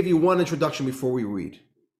need to give you one introduction before we read.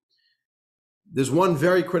 There's one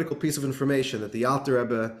very critical piece of information that the Alter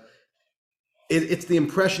Rebbe It's the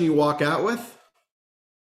impression you walk out with.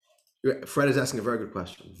 Fred is asking a very good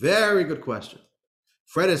question. Very good question.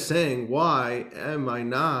 Fred is saying, why am I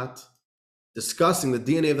not discussing the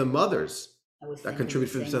DNA of the mothers that contribute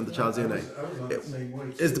 50% of the child's DNA? I was on the same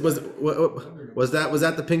way. Was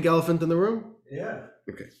that the pink elephant in the room? Yeah.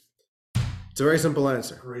 Okay. It's a very simple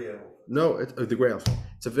answer. Gray elephant. No, it's the gray elephant.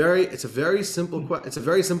 It's a very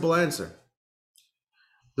simple answer.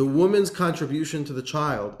 The woman's contribution to the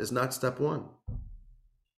child is not step one.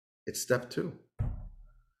 It's step two.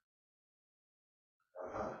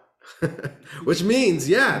 Which means,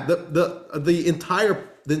 the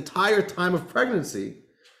entire time of pregnancy,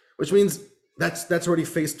 which means that's already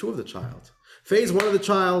phase two of the child. Phase one of the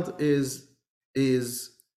child is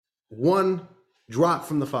one drop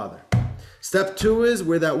from the father. Step two is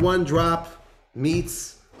where that one drop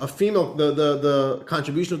meets a female, the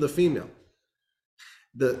contribution of the female.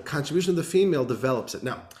 The contribution of the female develops it.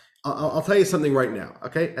 Now, I'll tell you something right now,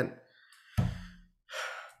 okay? And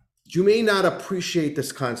you may not appreciate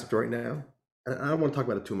this concept right now, and I don't want to talk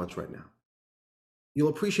about it too much right now. You'll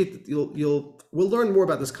appreciate that. We'll learn more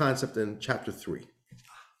about this concept in chapter 3.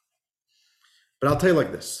 But I'll tell you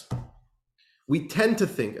like this. We tend to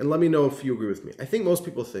think, and let me know if you agree with me. I think most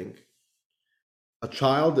people think a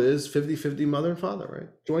child is 50-50 mother and father, right?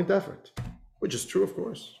 Joint effort, which is true, of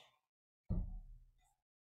course.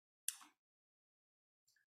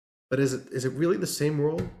 But is it really the same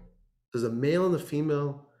role? Does the male and the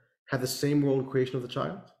female have the same role in creation of the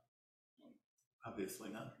child? Obviously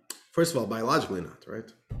not. First of all, biologically not, right?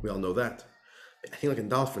 We all know that. I think like in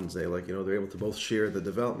dolphins, they're able to both share the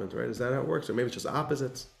development, right? Is that how it works? Or maybe it's just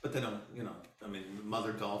opposites? But they don't, the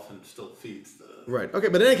mother dolphin still feeds the... Right, okay,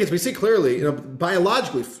 but in any case, we see clearly,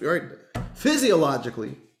 biologically, right?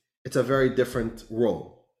 Physiologically, it's a very different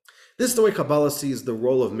role. This is the way Kabbalah sees the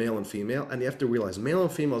role of male and female, and you have to realize male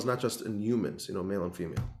and female is not just in humans, male and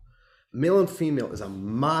female. Male and female is a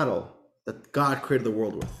model that God created the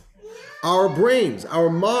world with. Our brains, our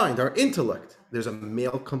mind, our intellect, there's a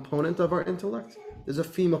male component of our intellect, there's a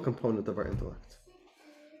female component of our intellect.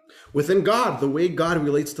 Within God, the way God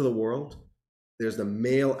relates to the world, there's the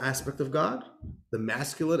male aspect of God, the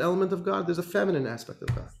masculine element of God, there's a feminine aspect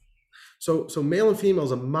of God. So male and female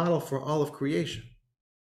is a model for all of creation.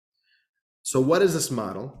 So what is this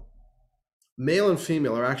model? Male and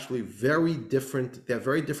female are actually very different. They have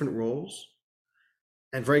very different roles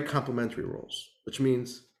and very complementary roles, which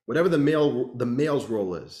means whatever the male's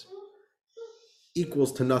role is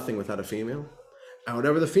equals to nothing without a female. And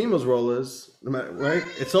whatever the female's role is, right?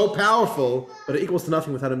 It's so powerful, but it equals to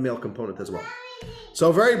nothing without a male component as well.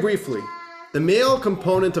 So very briefly, the male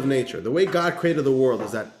component of nature, the way God created the world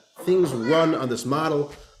is that things run on this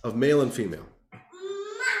model of male and female.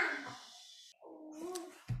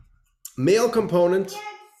 Male component,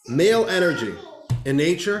 male energy in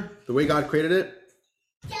nature, the way God created it.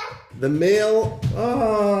 The male,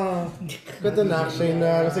 good enough, Shane.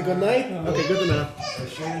 Is it good night? Okay, good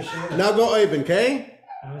enough. Now go open, okay?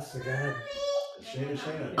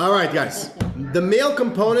 All right, guys. The male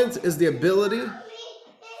component is the ability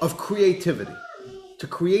of creativity, to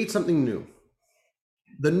create something new.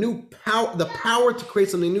 The power to create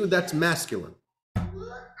something new, that's masculine.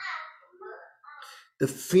 The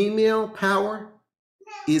female power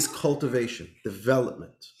is cultivation,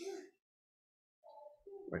 development.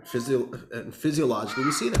 Right? Physiologically,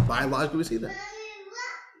 we see that. Biologically, we see that.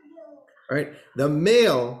 All right? The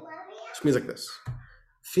male, which means like this.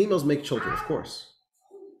 Females make children, of course.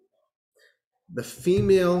 The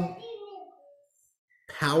female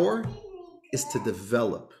power is to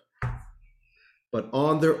develop. But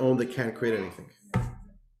on their own, they can't create anything.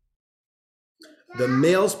 The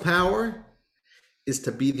male's power is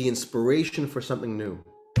to be the inspiration for something new.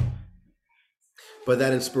 But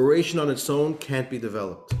that inspiration on its own can't be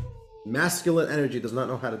developed. Masculine energy does not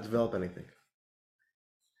know how to develop anything.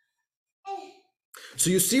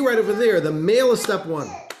 So you see right over there, the male is step one.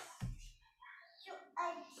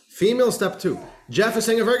 Female is step two. Jeff is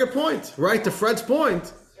saying a very good point, right? To Fred's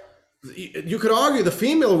point, you could argue the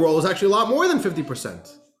female role is actually a lot more than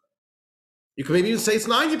 50%. You could maybe even say it's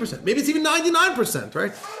 90%. Maybe it's even 99%,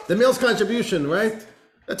 right? The male's contribution, right?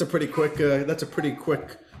 That's a pretty quick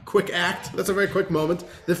act. That's a very quick moment.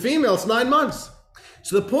 The female, it's 9 months.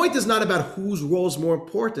 So the point is not about whose role is more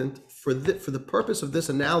important. For the purpose of this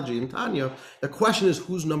analogy in Tanya, the question is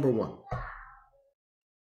who's number one?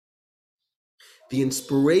 The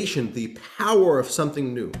inspiration, the power of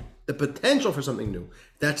something new, the potential for something new.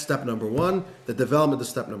 That's step number one. The development is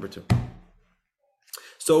step number two.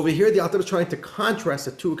 So over here, the Alter is trying to contrast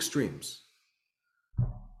the two extremes.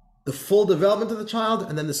 The full development of the child,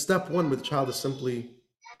 and then the step one where the child is simply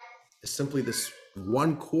is simply this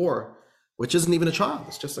one core, which isn't even a child.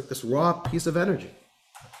 It's just like this raw piece of energy.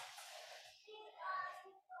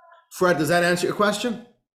 Fred, does that answer your question?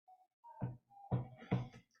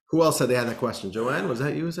 Who else said they had that question? Joanne, was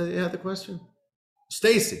that you who said you had the question?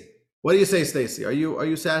 Stacy, what do you say, Stacy? Are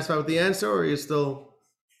you satisfied with the answer, or are you still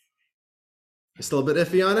a bit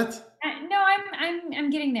iffy on it? No, I'm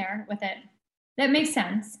getting there with it. That makes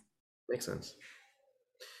sense. Makes sense.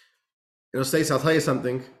 You know, Stacy, I'll tell you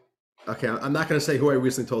something. Okay, I'm not going to say who I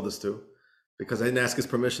recently told this to, because I didn't ask his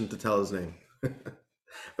permission to tell his name.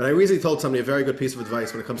 But I recently told somebody a very good piece of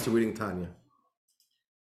advice when it comes to reading Tanya.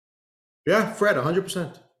 Yeah, Fred,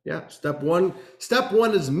 100%. Yeah, step one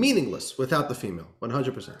is meaningless without the female,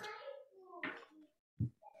 100%.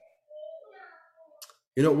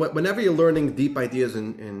 You know, whenever you're learning deep ideas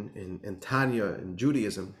in Tanya and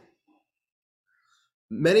Judaism,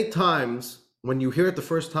 many times when you hear it the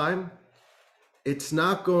first time, it's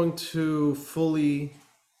not going to fully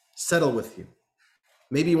settle with you.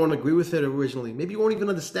 Maybe you won't agree with it originally. Maybe you won't even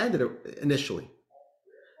understand it initially.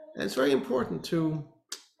 And it's very important to,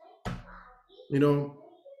 you know,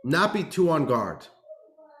 not be too on guard.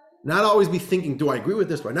 Not always be thinking, do I agree with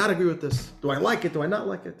this? Do I not agree with this? Do I like it? Do I not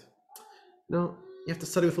like it? No, you have to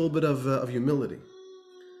study with a little bit of humility.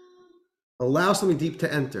 Allow something deep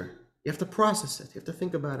to enter. You have to process it. You have to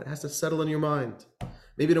think about it. It has to settle in your mind.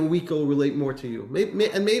 Maybe in a week it'll relate more to you.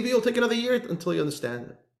 Maybe it'll take another year until you understand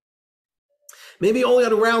it. Maybe only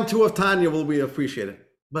on round 2 of Tanya will we appreciate it.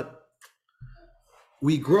 But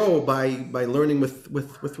we grow by learning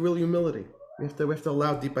with real humility. We have to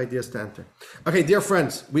allow deep ideas to enter. Okay, dear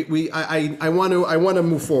friends, I want to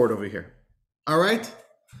move forward over here. All right?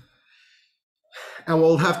 And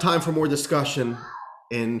we'll have time for more discussion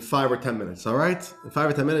in 5 or 10 minutes. All right? In 5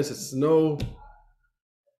 or 10 minutes, it's no.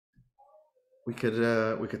 We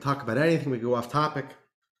could talk about anything. We could go off topic.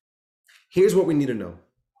 Here's what we need to know.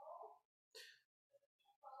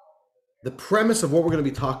 The premise of what we're going to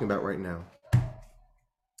be talking about right now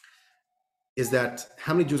is that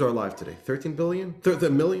how many Jews are alive today? 13 billion?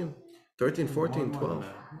 13 million? 13, 14, 12?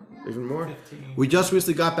 Even more? 15. We just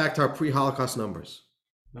recently got back to our pre-Holocaust numbers.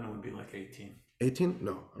 Then it would be like 18. 18?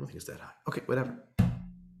 No, I don't think it's that high. Okay, whatever.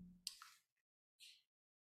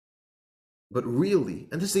 But really,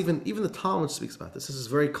 and this even the Talmud speaks about this. This is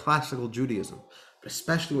very classical Judaism,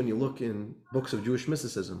 especially when you look in books of Jewish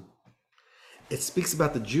mysticism. It speaks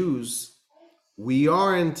about the Jews. We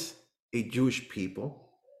aren't a Jewish people.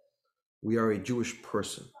 We are a Jewish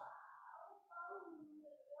person.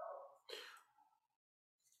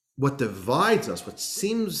 What divides us, what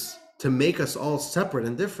seems to make us all separate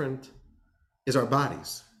and different, is our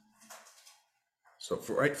bodies. So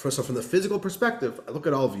from the physical perspective, I look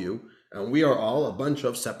at all of you, and we are all a bunch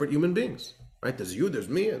of separate human beings. Right? There's you, there's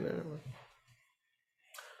me, and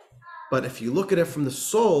but if you look at it from the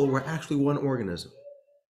soul, we're actually one organism.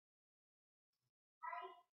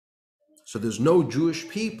 So there's no Jewish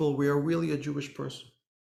people. We are really a Jewish person.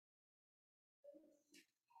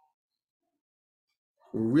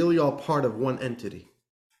 We're really all part of one entity.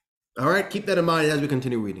 All right, keep that in mind as we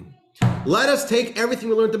continue reading. Let us take everything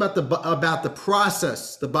we learned about the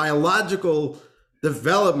process, the biological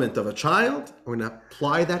development of a child. We're going to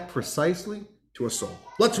apply that precisely to a soul.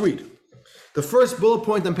 Let's read. The first bullet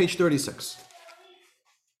point on page 36.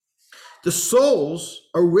 The souls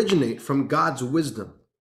originate from God's wisdom,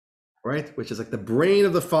 right? Which is like the brain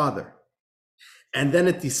of the Father. And then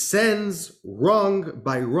it descends rung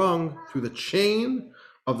by rung through the chain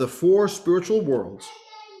of the 4 spiritual worlds,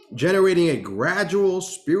 generating a gradual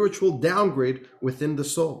spiritual downgrade within the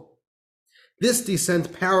soul. This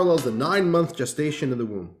descent parallels the 9-month gestation in the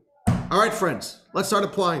womb. All right, friends, let's start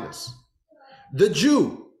applying this. The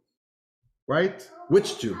Jew, right?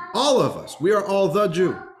 Which Jew? All of us. We are all the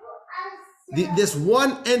Jew. This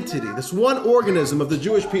one entity, this one organism of the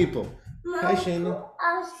Jewish people. Hi, Shayna.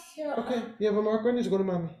 Okay, you have a marker? Just go to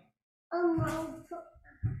mommy.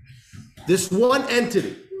 This one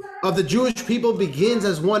entity of the Jewish people begins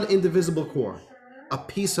as one indivisible core, a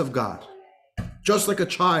piece of God. Just like a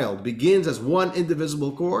child begins as one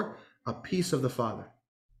indivisible core, a piece of the Father.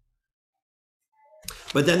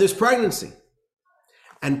 But then there's pregnancy.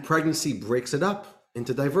 And pregnancy breaks it up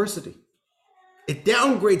into diversity. It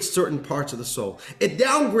downgrades certain parts of the soul. It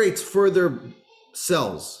downgrades further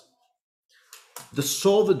cells. The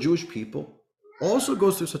soul of the Jewish people also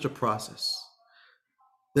goes through such a process.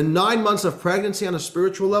 The 9 months of pregnancy on a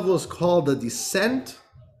spiritual level is called the descent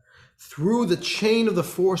through the chain of the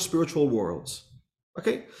 4 spiritual worlds.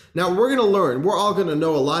 Okay, now we're all going to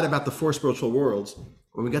know a lot about the 4 spiritual worlds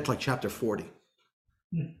when we get to like chapter 40.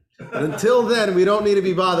 But until then, we don't need to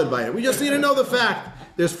be bothered by it. We just need to know the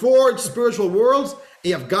fact. There's 4 spiritual worlds.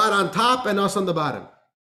 You have God on top and us on the bottom.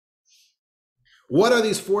 What are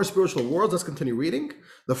these 4 spiritual worlds? Let's continue reading.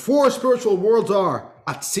 The 4 spiritual worlds are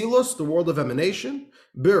Atzilus, the world of emanation,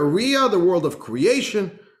 Beria, the world of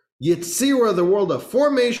creation, Yetzira, the world of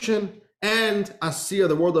formation, and Asiya,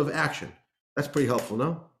 the world of action. That's pretty helpful,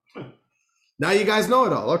 no? Now you guys know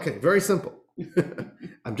it all. Okay, very simple.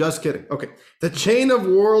 I'm just kidding. Okay, the chain of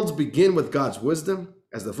worlds begin with God's wisdom.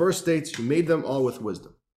 As the verse states, you made them all with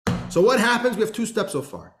wisdom. So what happens? We have 2 steps so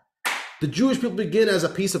far. The Jewish people begin as a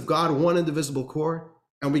piece of God, one indivisible core,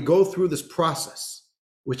 and we go through this process,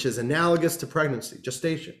 which is analogous to pregnancy,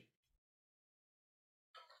 gestation.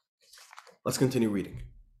 Let's continue reading.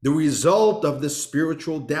 The result of this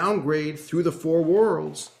spiritual downgrade through the 4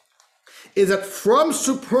 worlds is that from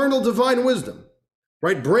supernal divine wisdom,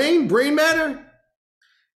 right? Brain matter.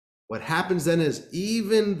 What happens then is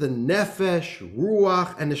even the nefesh,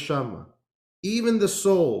 ruach, and neshama, even the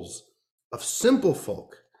souls of simple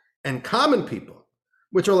folk and common people,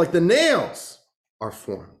 which are like the nails, are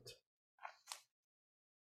formed.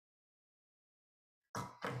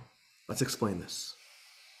 Let's explain this.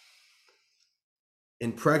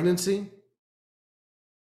 In pregnancy,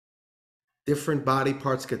 different body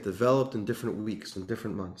parts get developed in different weeks and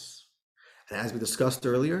different months. And as we discussed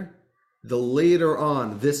earlier, the later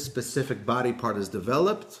on this specific body part is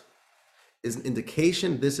developed is an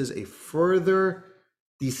indication this is a further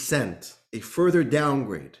descent, a further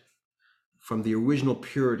downgrade from the original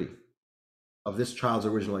purity of this child's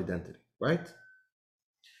original identity, right?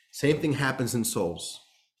 Same thing happens in souls.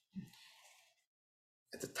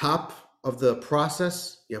 At the top of the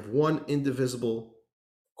process, you have one indivisible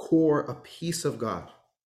core, a piece of God.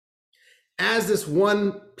 As this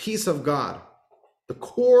one piece of God, the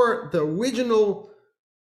core, the original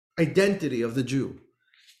identity of the Jew,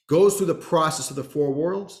 goes through the process of the 4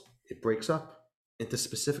 worlds, it breaks up into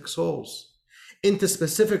specific souls, into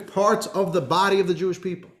specific parts of the body of the Jewish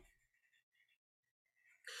people.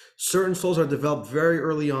 Certain souls are developed very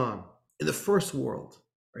early on in the first world,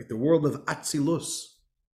 right? The world of Atzilus.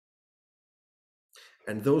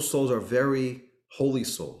 And those souls are very holy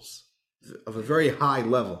souls of a very high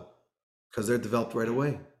level because they're developed right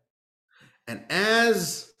away. And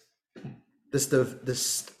as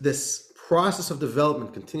this process of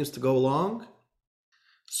development continues to go along,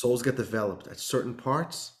 souls get developed at certain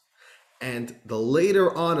parts. And the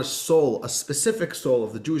later on a soul, a specific soul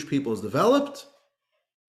of the Jewish people is developed,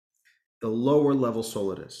 the lower level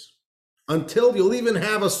soul it is. Until you'll even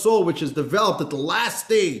have a soul which is developed at the last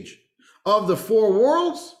stage of the 4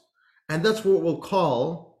 worlds, and that's what we'll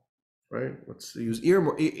call, right? Let's use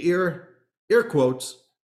ear quotes,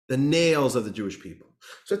 the nails of the Jewish people.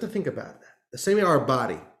 So you have to think about that. The same way our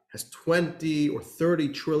body has 20 or 30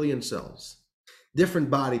 trillion cells,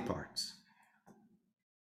 different body parts.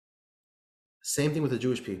 Same thing with the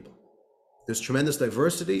Jewish people. There's tremendous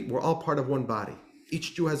diversity. We're all part of one body.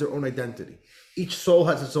 Each Jew has their own identity. Each soul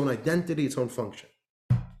has its own identity, its own function.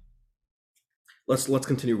 Let's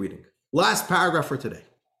continue reading. Last paragraph for today.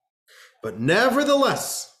 But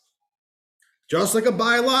nevertheless, just like a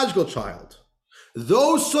biological child,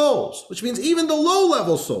 those souls, which means even the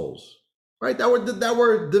low-level souls, right, that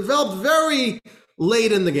were developed very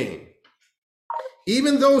late in the game,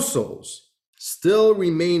 even those souls still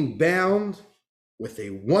remain bound with a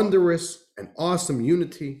wondrous and awesome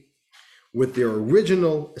unity with their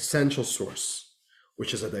original essential source,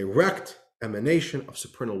 which is a direct emanation of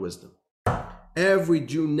supernal wisdom. Every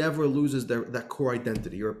Jew never loses that core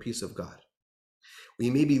identity. You're a piece of God. We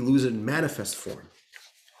maybe lose it in manifest form.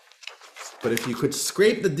 But if you could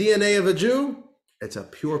scrape the DNA of a Jew, it's a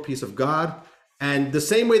pure piece of God. And the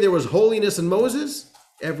same way there was holiness in Moses,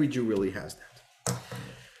 every Jew really has that.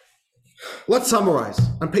 Let's summarize.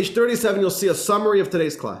 On page 37, you'll see a summary of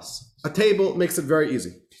today's class. A table makes it very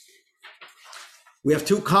easy. We have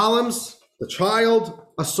 2 columns, the child,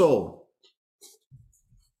 a soul.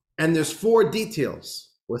 And there's 4 details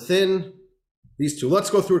within these 2.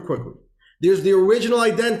 Let's go through it quickly. There's the original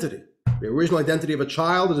identity. The original identity of a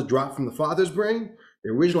child is a drop from the Father's brain.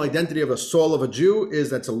 The original identity of a soul of a Jew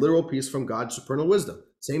is that's a literal piece from God's supernal wisdom.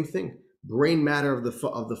 Same thing. Brain matter of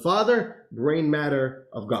the Father, brain matter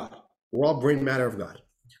of God. We're all brain matter of God.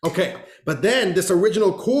 Okay, but then this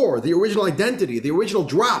original core, the original identity, the original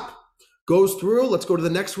drop goes through, let's go to the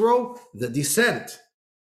next row, the descent.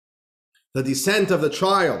 The descent of the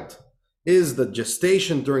child is the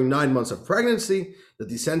gestation during 9 months of pregnancy. The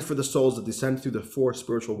descent for the souls, the descent through the 4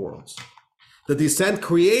 spiritual worlds. The descent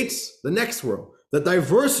creates the next row, the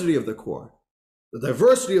diversity of the core. The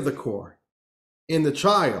diversity of the core in the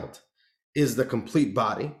child is the complete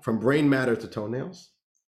body, from brain matter to toenails.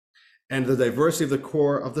 And the diversity of the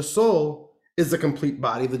core of the soul is the complete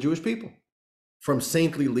body of the Jewish people, from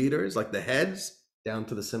saintly leaders like the heads down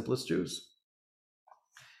to the simplest Jews.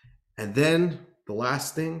 And then the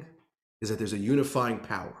last thing is that there's a unifying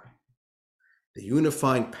power. The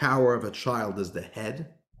unifying power of a child is the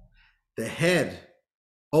head. The head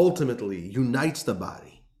ultimately unites the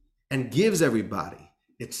body and gives everybody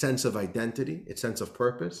its sense of identity, its sense of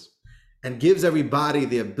purpose, and gives everybody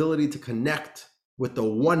the ability to connect with the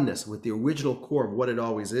oneness, with the original core of what it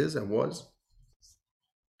always is and was.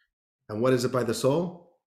 And what is it by the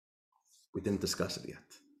soul? We didn't discuss it yet.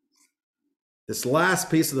 This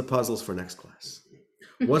last piece of the puzzle is for next class.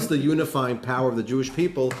 What's the unifying power of the Jewish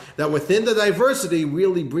people that within the diversity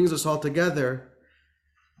really brings us all together,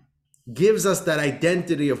 gives us that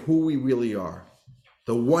identity of who we really are,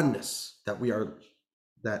 the oneness that we are,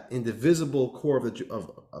 that indivisible core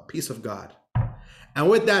of a piece of God. And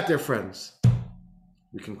with that, dear friends,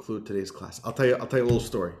 we conclude today's class. I'll tell you a little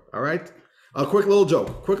story. All right, a quick little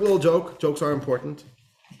joke. Jokes are important.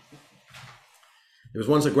 There was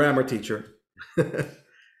once a grammar teacher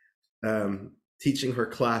teaching her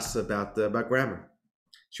class about grammar.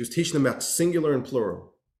 She was teaching them about singular and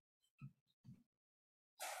plural.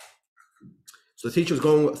 So the teacher was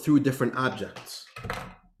going through different objects.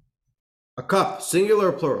 A cup, singular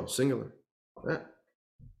or plural? Singular. Yeah.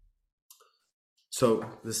 So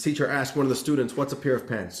this teacher asked one of the students, what's a pair of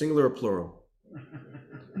pants, singular or plural?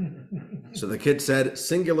 So the kid said,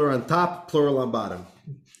 singular on top, plural on bottom.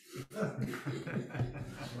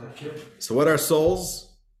 So what are souls?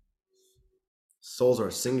 Souls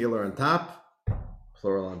are singular on top,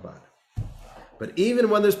 plural on bottom. But even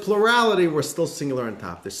when there's plurality, we're still singular on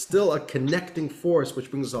top. There's still a connecting force which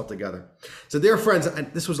brings us all together. So dear friends,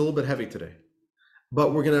 this was a little bit heavy today,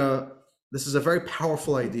 but this is a very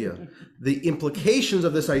powerful idea. The implications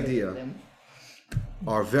of this idea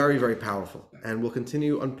are very, very powerful. And we'll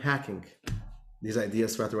continue unpacking these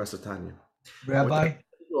ideas throughout the rest of Tanya. Rabbi?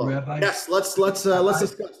 Yes, let's discuss.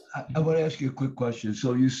 I want to ask you a quick question.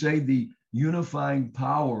 So you say the unifying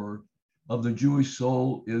power of the Jewish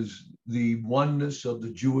soul is the oneness of the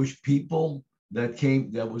Jewish people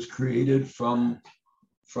that was created from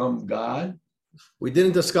God? We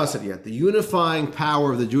didn't discuss it yet. The unifying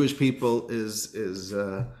power of the Jewish people is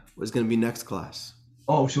going to be next class.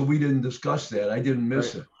 Oh, so we didn't discuss that. I didn't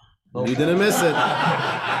miss it. Okay. You didn't miss it.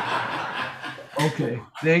 Okay,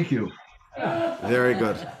 thank you. Very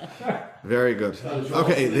good. Very good.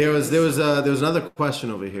 Okay, there was another question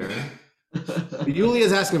over here. Yulia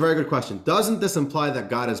is asking a very good question. Doesn't this imply that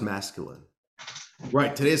God is masculine?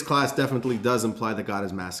 Right. Today's class definitely does imply that God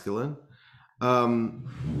is masculine.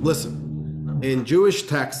 Listen, in Jewish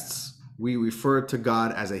texts, we refer to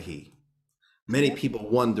God as a he. Many people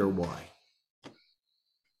wonder why.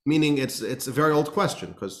 Meaning it's a very old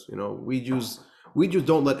question because, we Jews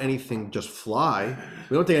don't let anything just fly.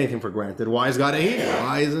 We don't take anything for granted. Why is God a he?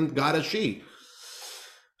 Why isn't God a she?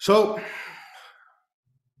 So,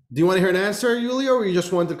 do you want to hear an answer, Yulia, or you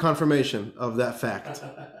just wanted confirmation of that fact?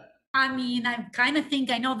 I mean, I kind of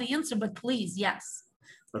think I know the answer, but please, yes.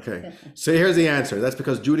 Okay, so here's the answer. That's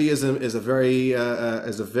because Judaism is a very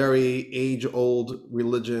age-old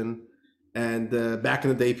religion, and back in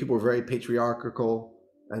the day, people were very patriarchal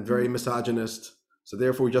and very misogynist. So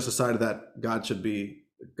therefore, we just decided that God should be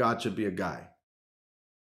a guy.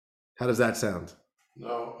 How does that sound?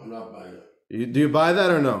 No, I'm not buying it. Do you buy that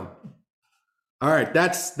or no? All right,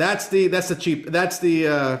 that's not just a cheap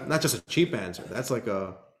answer. That's like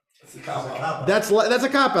It's a cop-out. that's a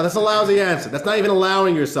cop out. That's a lousy answer. That's not even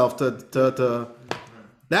allowing yourself to.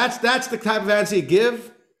 That's the type of answer you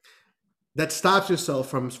give that stops yourself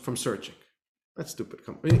from searching. That's stupid.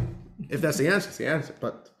 If that's the answer, it's the answer.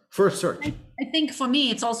 But first search. I think for me,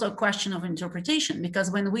 it's also a question of interpretation, because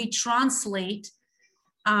when we translate,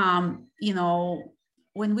 when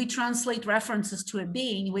we translate references to a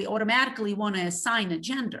being, we automatically want to assign a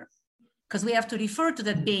gender because we have to refer to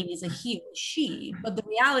that being as a he or she. But the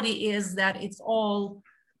reality is that it's all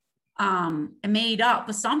a made up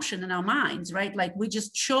assumption in our minds, right? Like we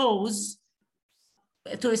just chose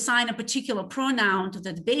to assign a particular pronoun to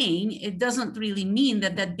that being. It doesn't really mean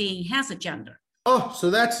that that being has a gender. Oh, so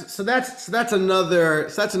that's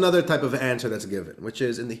another type of answer that's given, which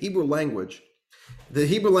is in the Hebrew language. The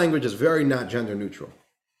Hebrew language is very not gender neutral.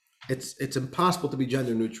 It's impossible to be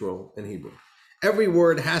gender neutral in Hebrew. Every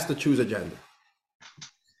word has to choose a gender.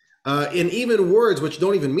 In even words which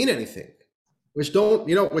don't even mean anything, which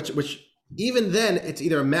even then it's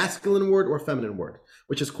either a masculine word or a feminine word,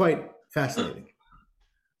 which is quite fascinating.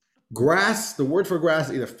 Grass, the word for grass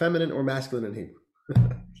is either feminine or masculine in Hebrew.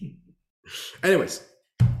 Anyways,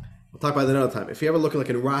 we'll talk about that another time. If you ever look like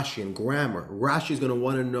in Rashi and grammar, Rashi is going to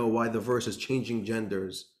want to know why the verse is changing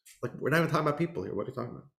genders. Like, we're not even talking about people here. What are you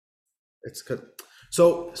talking about? It's good.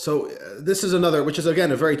 So this is another, which is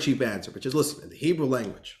again a very cheap answer, which is, listen, in the Hebrew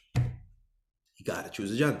language, you got to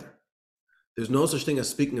choose a gender. There's no such thing as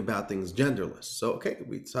speaking about things genderless. So okay,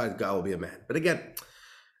 we decide God will be a man. But again,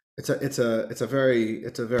 it's a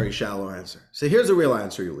very shallow answer. So here's the real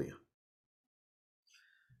answer, Yulia.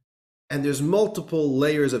 And there's multiple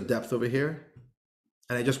layers of depth over here.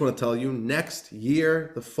 And I just want to tell you, next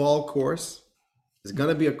year, the fall course is going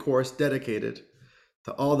to be a course dedicated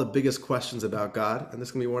to all the biggest questions about God. And this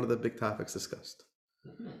is going to be one of the big topics discussed.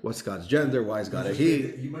 What's God's gender? Why is God a he?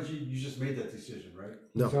 You just made that decision, right?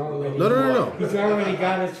 No. He's already- No. He's already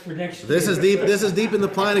got us for next year. This is deep in the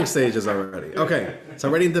planning stages already. Okay. It's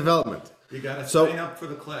already in development. You gotta So- sign up for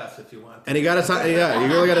the class if you want. And you got to sign, yeah,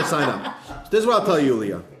 you really got to sign up. This is what I'll tell you,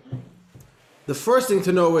 Leah. The first thing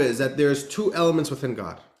to know is that there's two elements within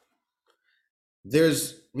God.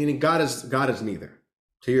 Meaning God is neither.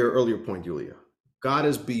 To your earlier point, Yulia, God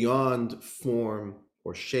is beyond form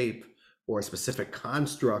or shape or a specific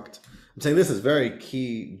construct. I'm saying this is very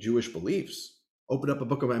key Jewish beliefs. Open up a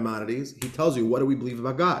book of Maimonides. He tells you, what do we believe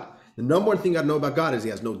about God? The number one thing I know about God is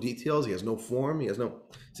he has no details. He has no form. You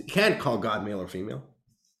can't call God male or female.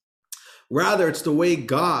 Rather, it's the way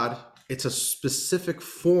God, it's a specific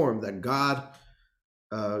form that God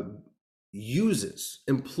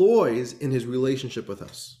employs in his relationship with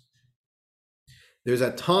us. There's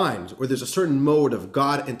at times, or there's a certain mode of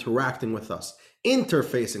God interacting with us,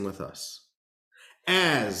 interfacing with us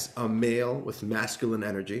as a male with masculine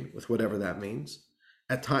energy, with whatever that means.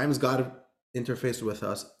 At times, God interfaced with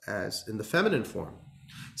us as in the feminine form.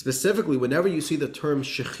 Specifically, whenever you see the term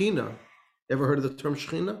Shekhinah, ever heard of the term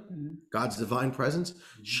Shekhinah? God's divine presence.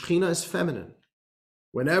 Shekhinah is feminine.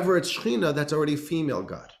 Whenever it's Shekhinah, that's already female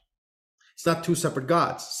God. It's not two separate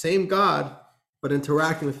gods. Same God, but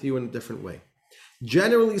interacting with you in a different way.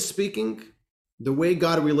 Generally speaking, the way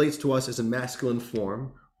God relates to us is in masculine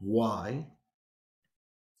form. Why?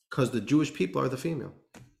 Because the Jewish people are the female.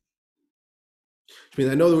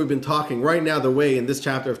 I know that we've been talking right now, the way in this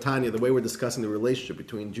chapter of Tanya, the way we're discussing the relationship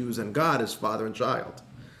between Jews and God is father and child.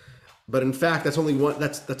 But in fact, that's only one.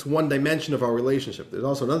 That's one dimension of our relationship. There's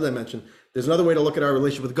also another dimension. There's another way to look at our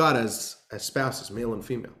relationship with God as spouses, male and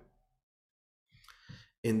female.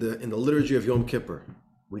 In the liturgy of Yom Kippur,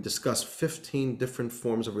 we discuss 15 different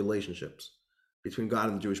forms of relationships between God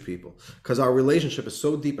and the Jewish people, because our relationship is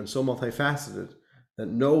so deep and so multifaceted that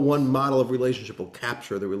no one model of relationship will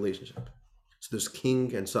capture the relationship. So there's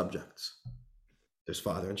king and subjects. There's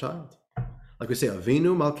father and child. Like we say,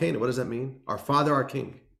 Avinu Malkeinu. What does that mean? Our father, our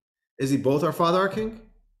king. Is he both our father, our king?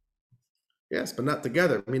 Yes, but not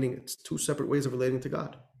together, meaning it's two separate ways of relating to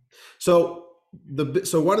God. So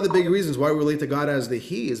one of the big reasons why we relate to God as the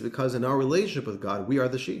he is because in our relationship with God, we are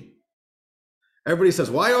the she. Everybody says,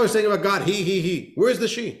 why are you always saying about God, he? Where's the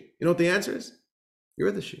she? You know what the answer is?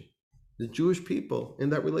 You're the she. The Jewish people in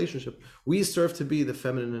that relationship, we serve to be the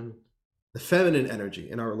feminine energy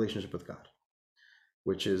in our relationship with God,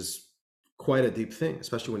 which is quite a deep thing,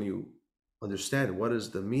 especially when you understand what is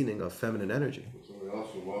the meaning of feminine energy. So we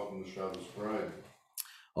also welcome the Shabbos bride.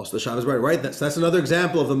 Also the Shabbos bride, right? That's another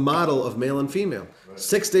example of the model of male and female. Right.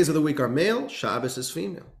 6 days of the week are male, Shabbos is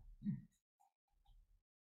female.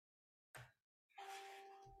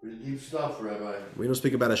 Pretty deep stuff, Rabbi. We don't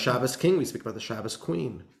speak about a Shabbos king, we speak about the Shabbos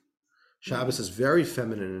queen. Shabbos is very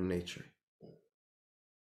feminine in nature.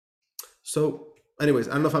 So, anyways,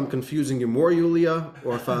 I don't know if I'm confusing you more, Yulia,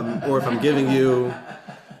 or if I'm giving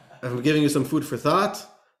you some food for thought.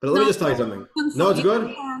 But let me just tell you something. No, it's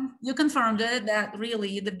good. You confirmed it, that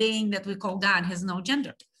really the being that we call God has no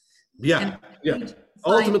gender. Yeah.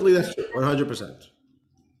 Ultimately, that's true, 100%.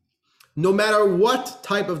 No matter what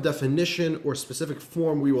type of definition or specific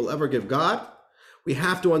form we will ever give God, we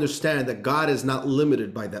have to understand that God is not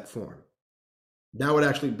limited by that form. That would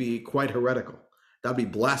actually be quite heretical. That would be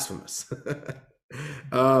blasphemous.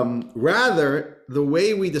 Rather, the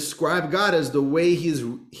way we describe God is the way he's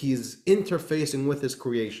interfacing with his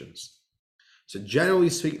creations. So generally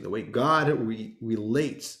speaking, the way God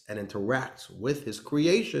relates and interacts with his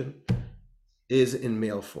creation is in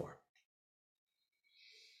male form.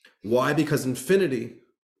 Why? Because infinity,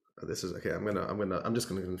 this is okay, I'm just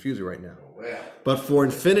gonna confuse you right now. But for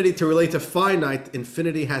infinity to relate to finite,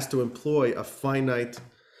 infinity has to employ a finite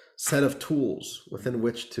set of tools within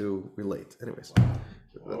which to relate. Anyways,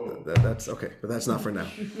 that's okay, but that's not for now.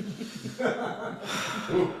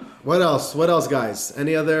 What else, guys?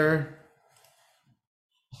 Any other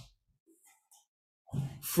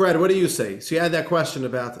Fred, what do you say? So you had that question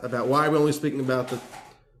about why we're only speaking about the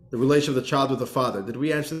relation of the child with the father. Did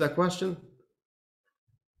we answer that question?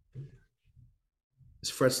 Is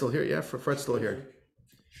Fred still here? Yeah, Fred's still here.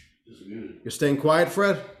 You're staying quiet,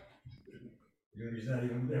 Fred? He's not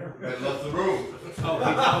even there. I left the room. Oh,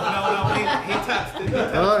 no, he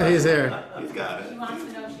texted. Oh, he's here. He's got She it. wants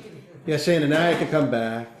to know if she can. Yeah, Shayna, now you can come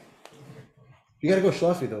back. You gotta go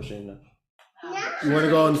schluffy though, Shayna. You wanna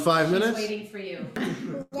go in 5 She's minutes? waiting for you.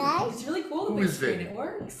 Yes. It's really cool, the Who big is screen, there? it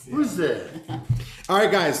works. Who's there? All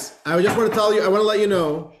right, guys. I just want to tell you. I want to let you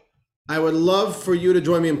know. I would love for you to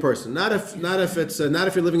join me in person. Not if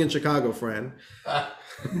you're living in Chicago, Fran,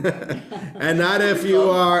 and not if you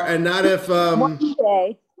are, and not if One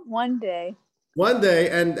day. one day,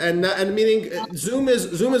 and meaning Zoom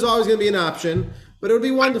is always going to be an option, but it would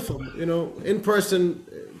be wonderful. You know, in person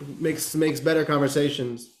makes better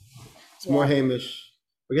conversations. It's more Hamish.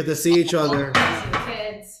 We get to see each other. See the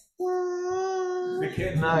kids.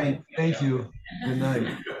 Good night. Thank you. Good night.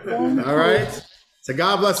 All right. So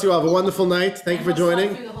God bless you all. Have a wonderful night. Thank you for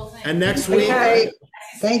joining. And next week,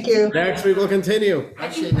 Thank you. next week we'll continue. I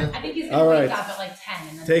think he's All gonna right. wake up at like 10.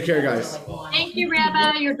 And then Take care, go to, guys. like, 1. Thank you,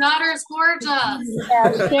 Rabbi. Your daughter is gorgeous.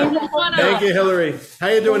 Thank you, Hillary. How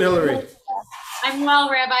you doing, Hillary? I'm well,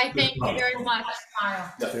 Rabbi. Thank you very much.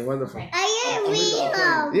 Smile. You're wonderful.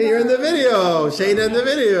 I Yeah, you're in the video. Shayna in the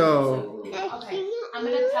video. Okay, I'm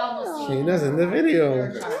gonna tell Lucille. Shayna's in the video. You're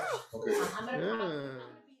in charge.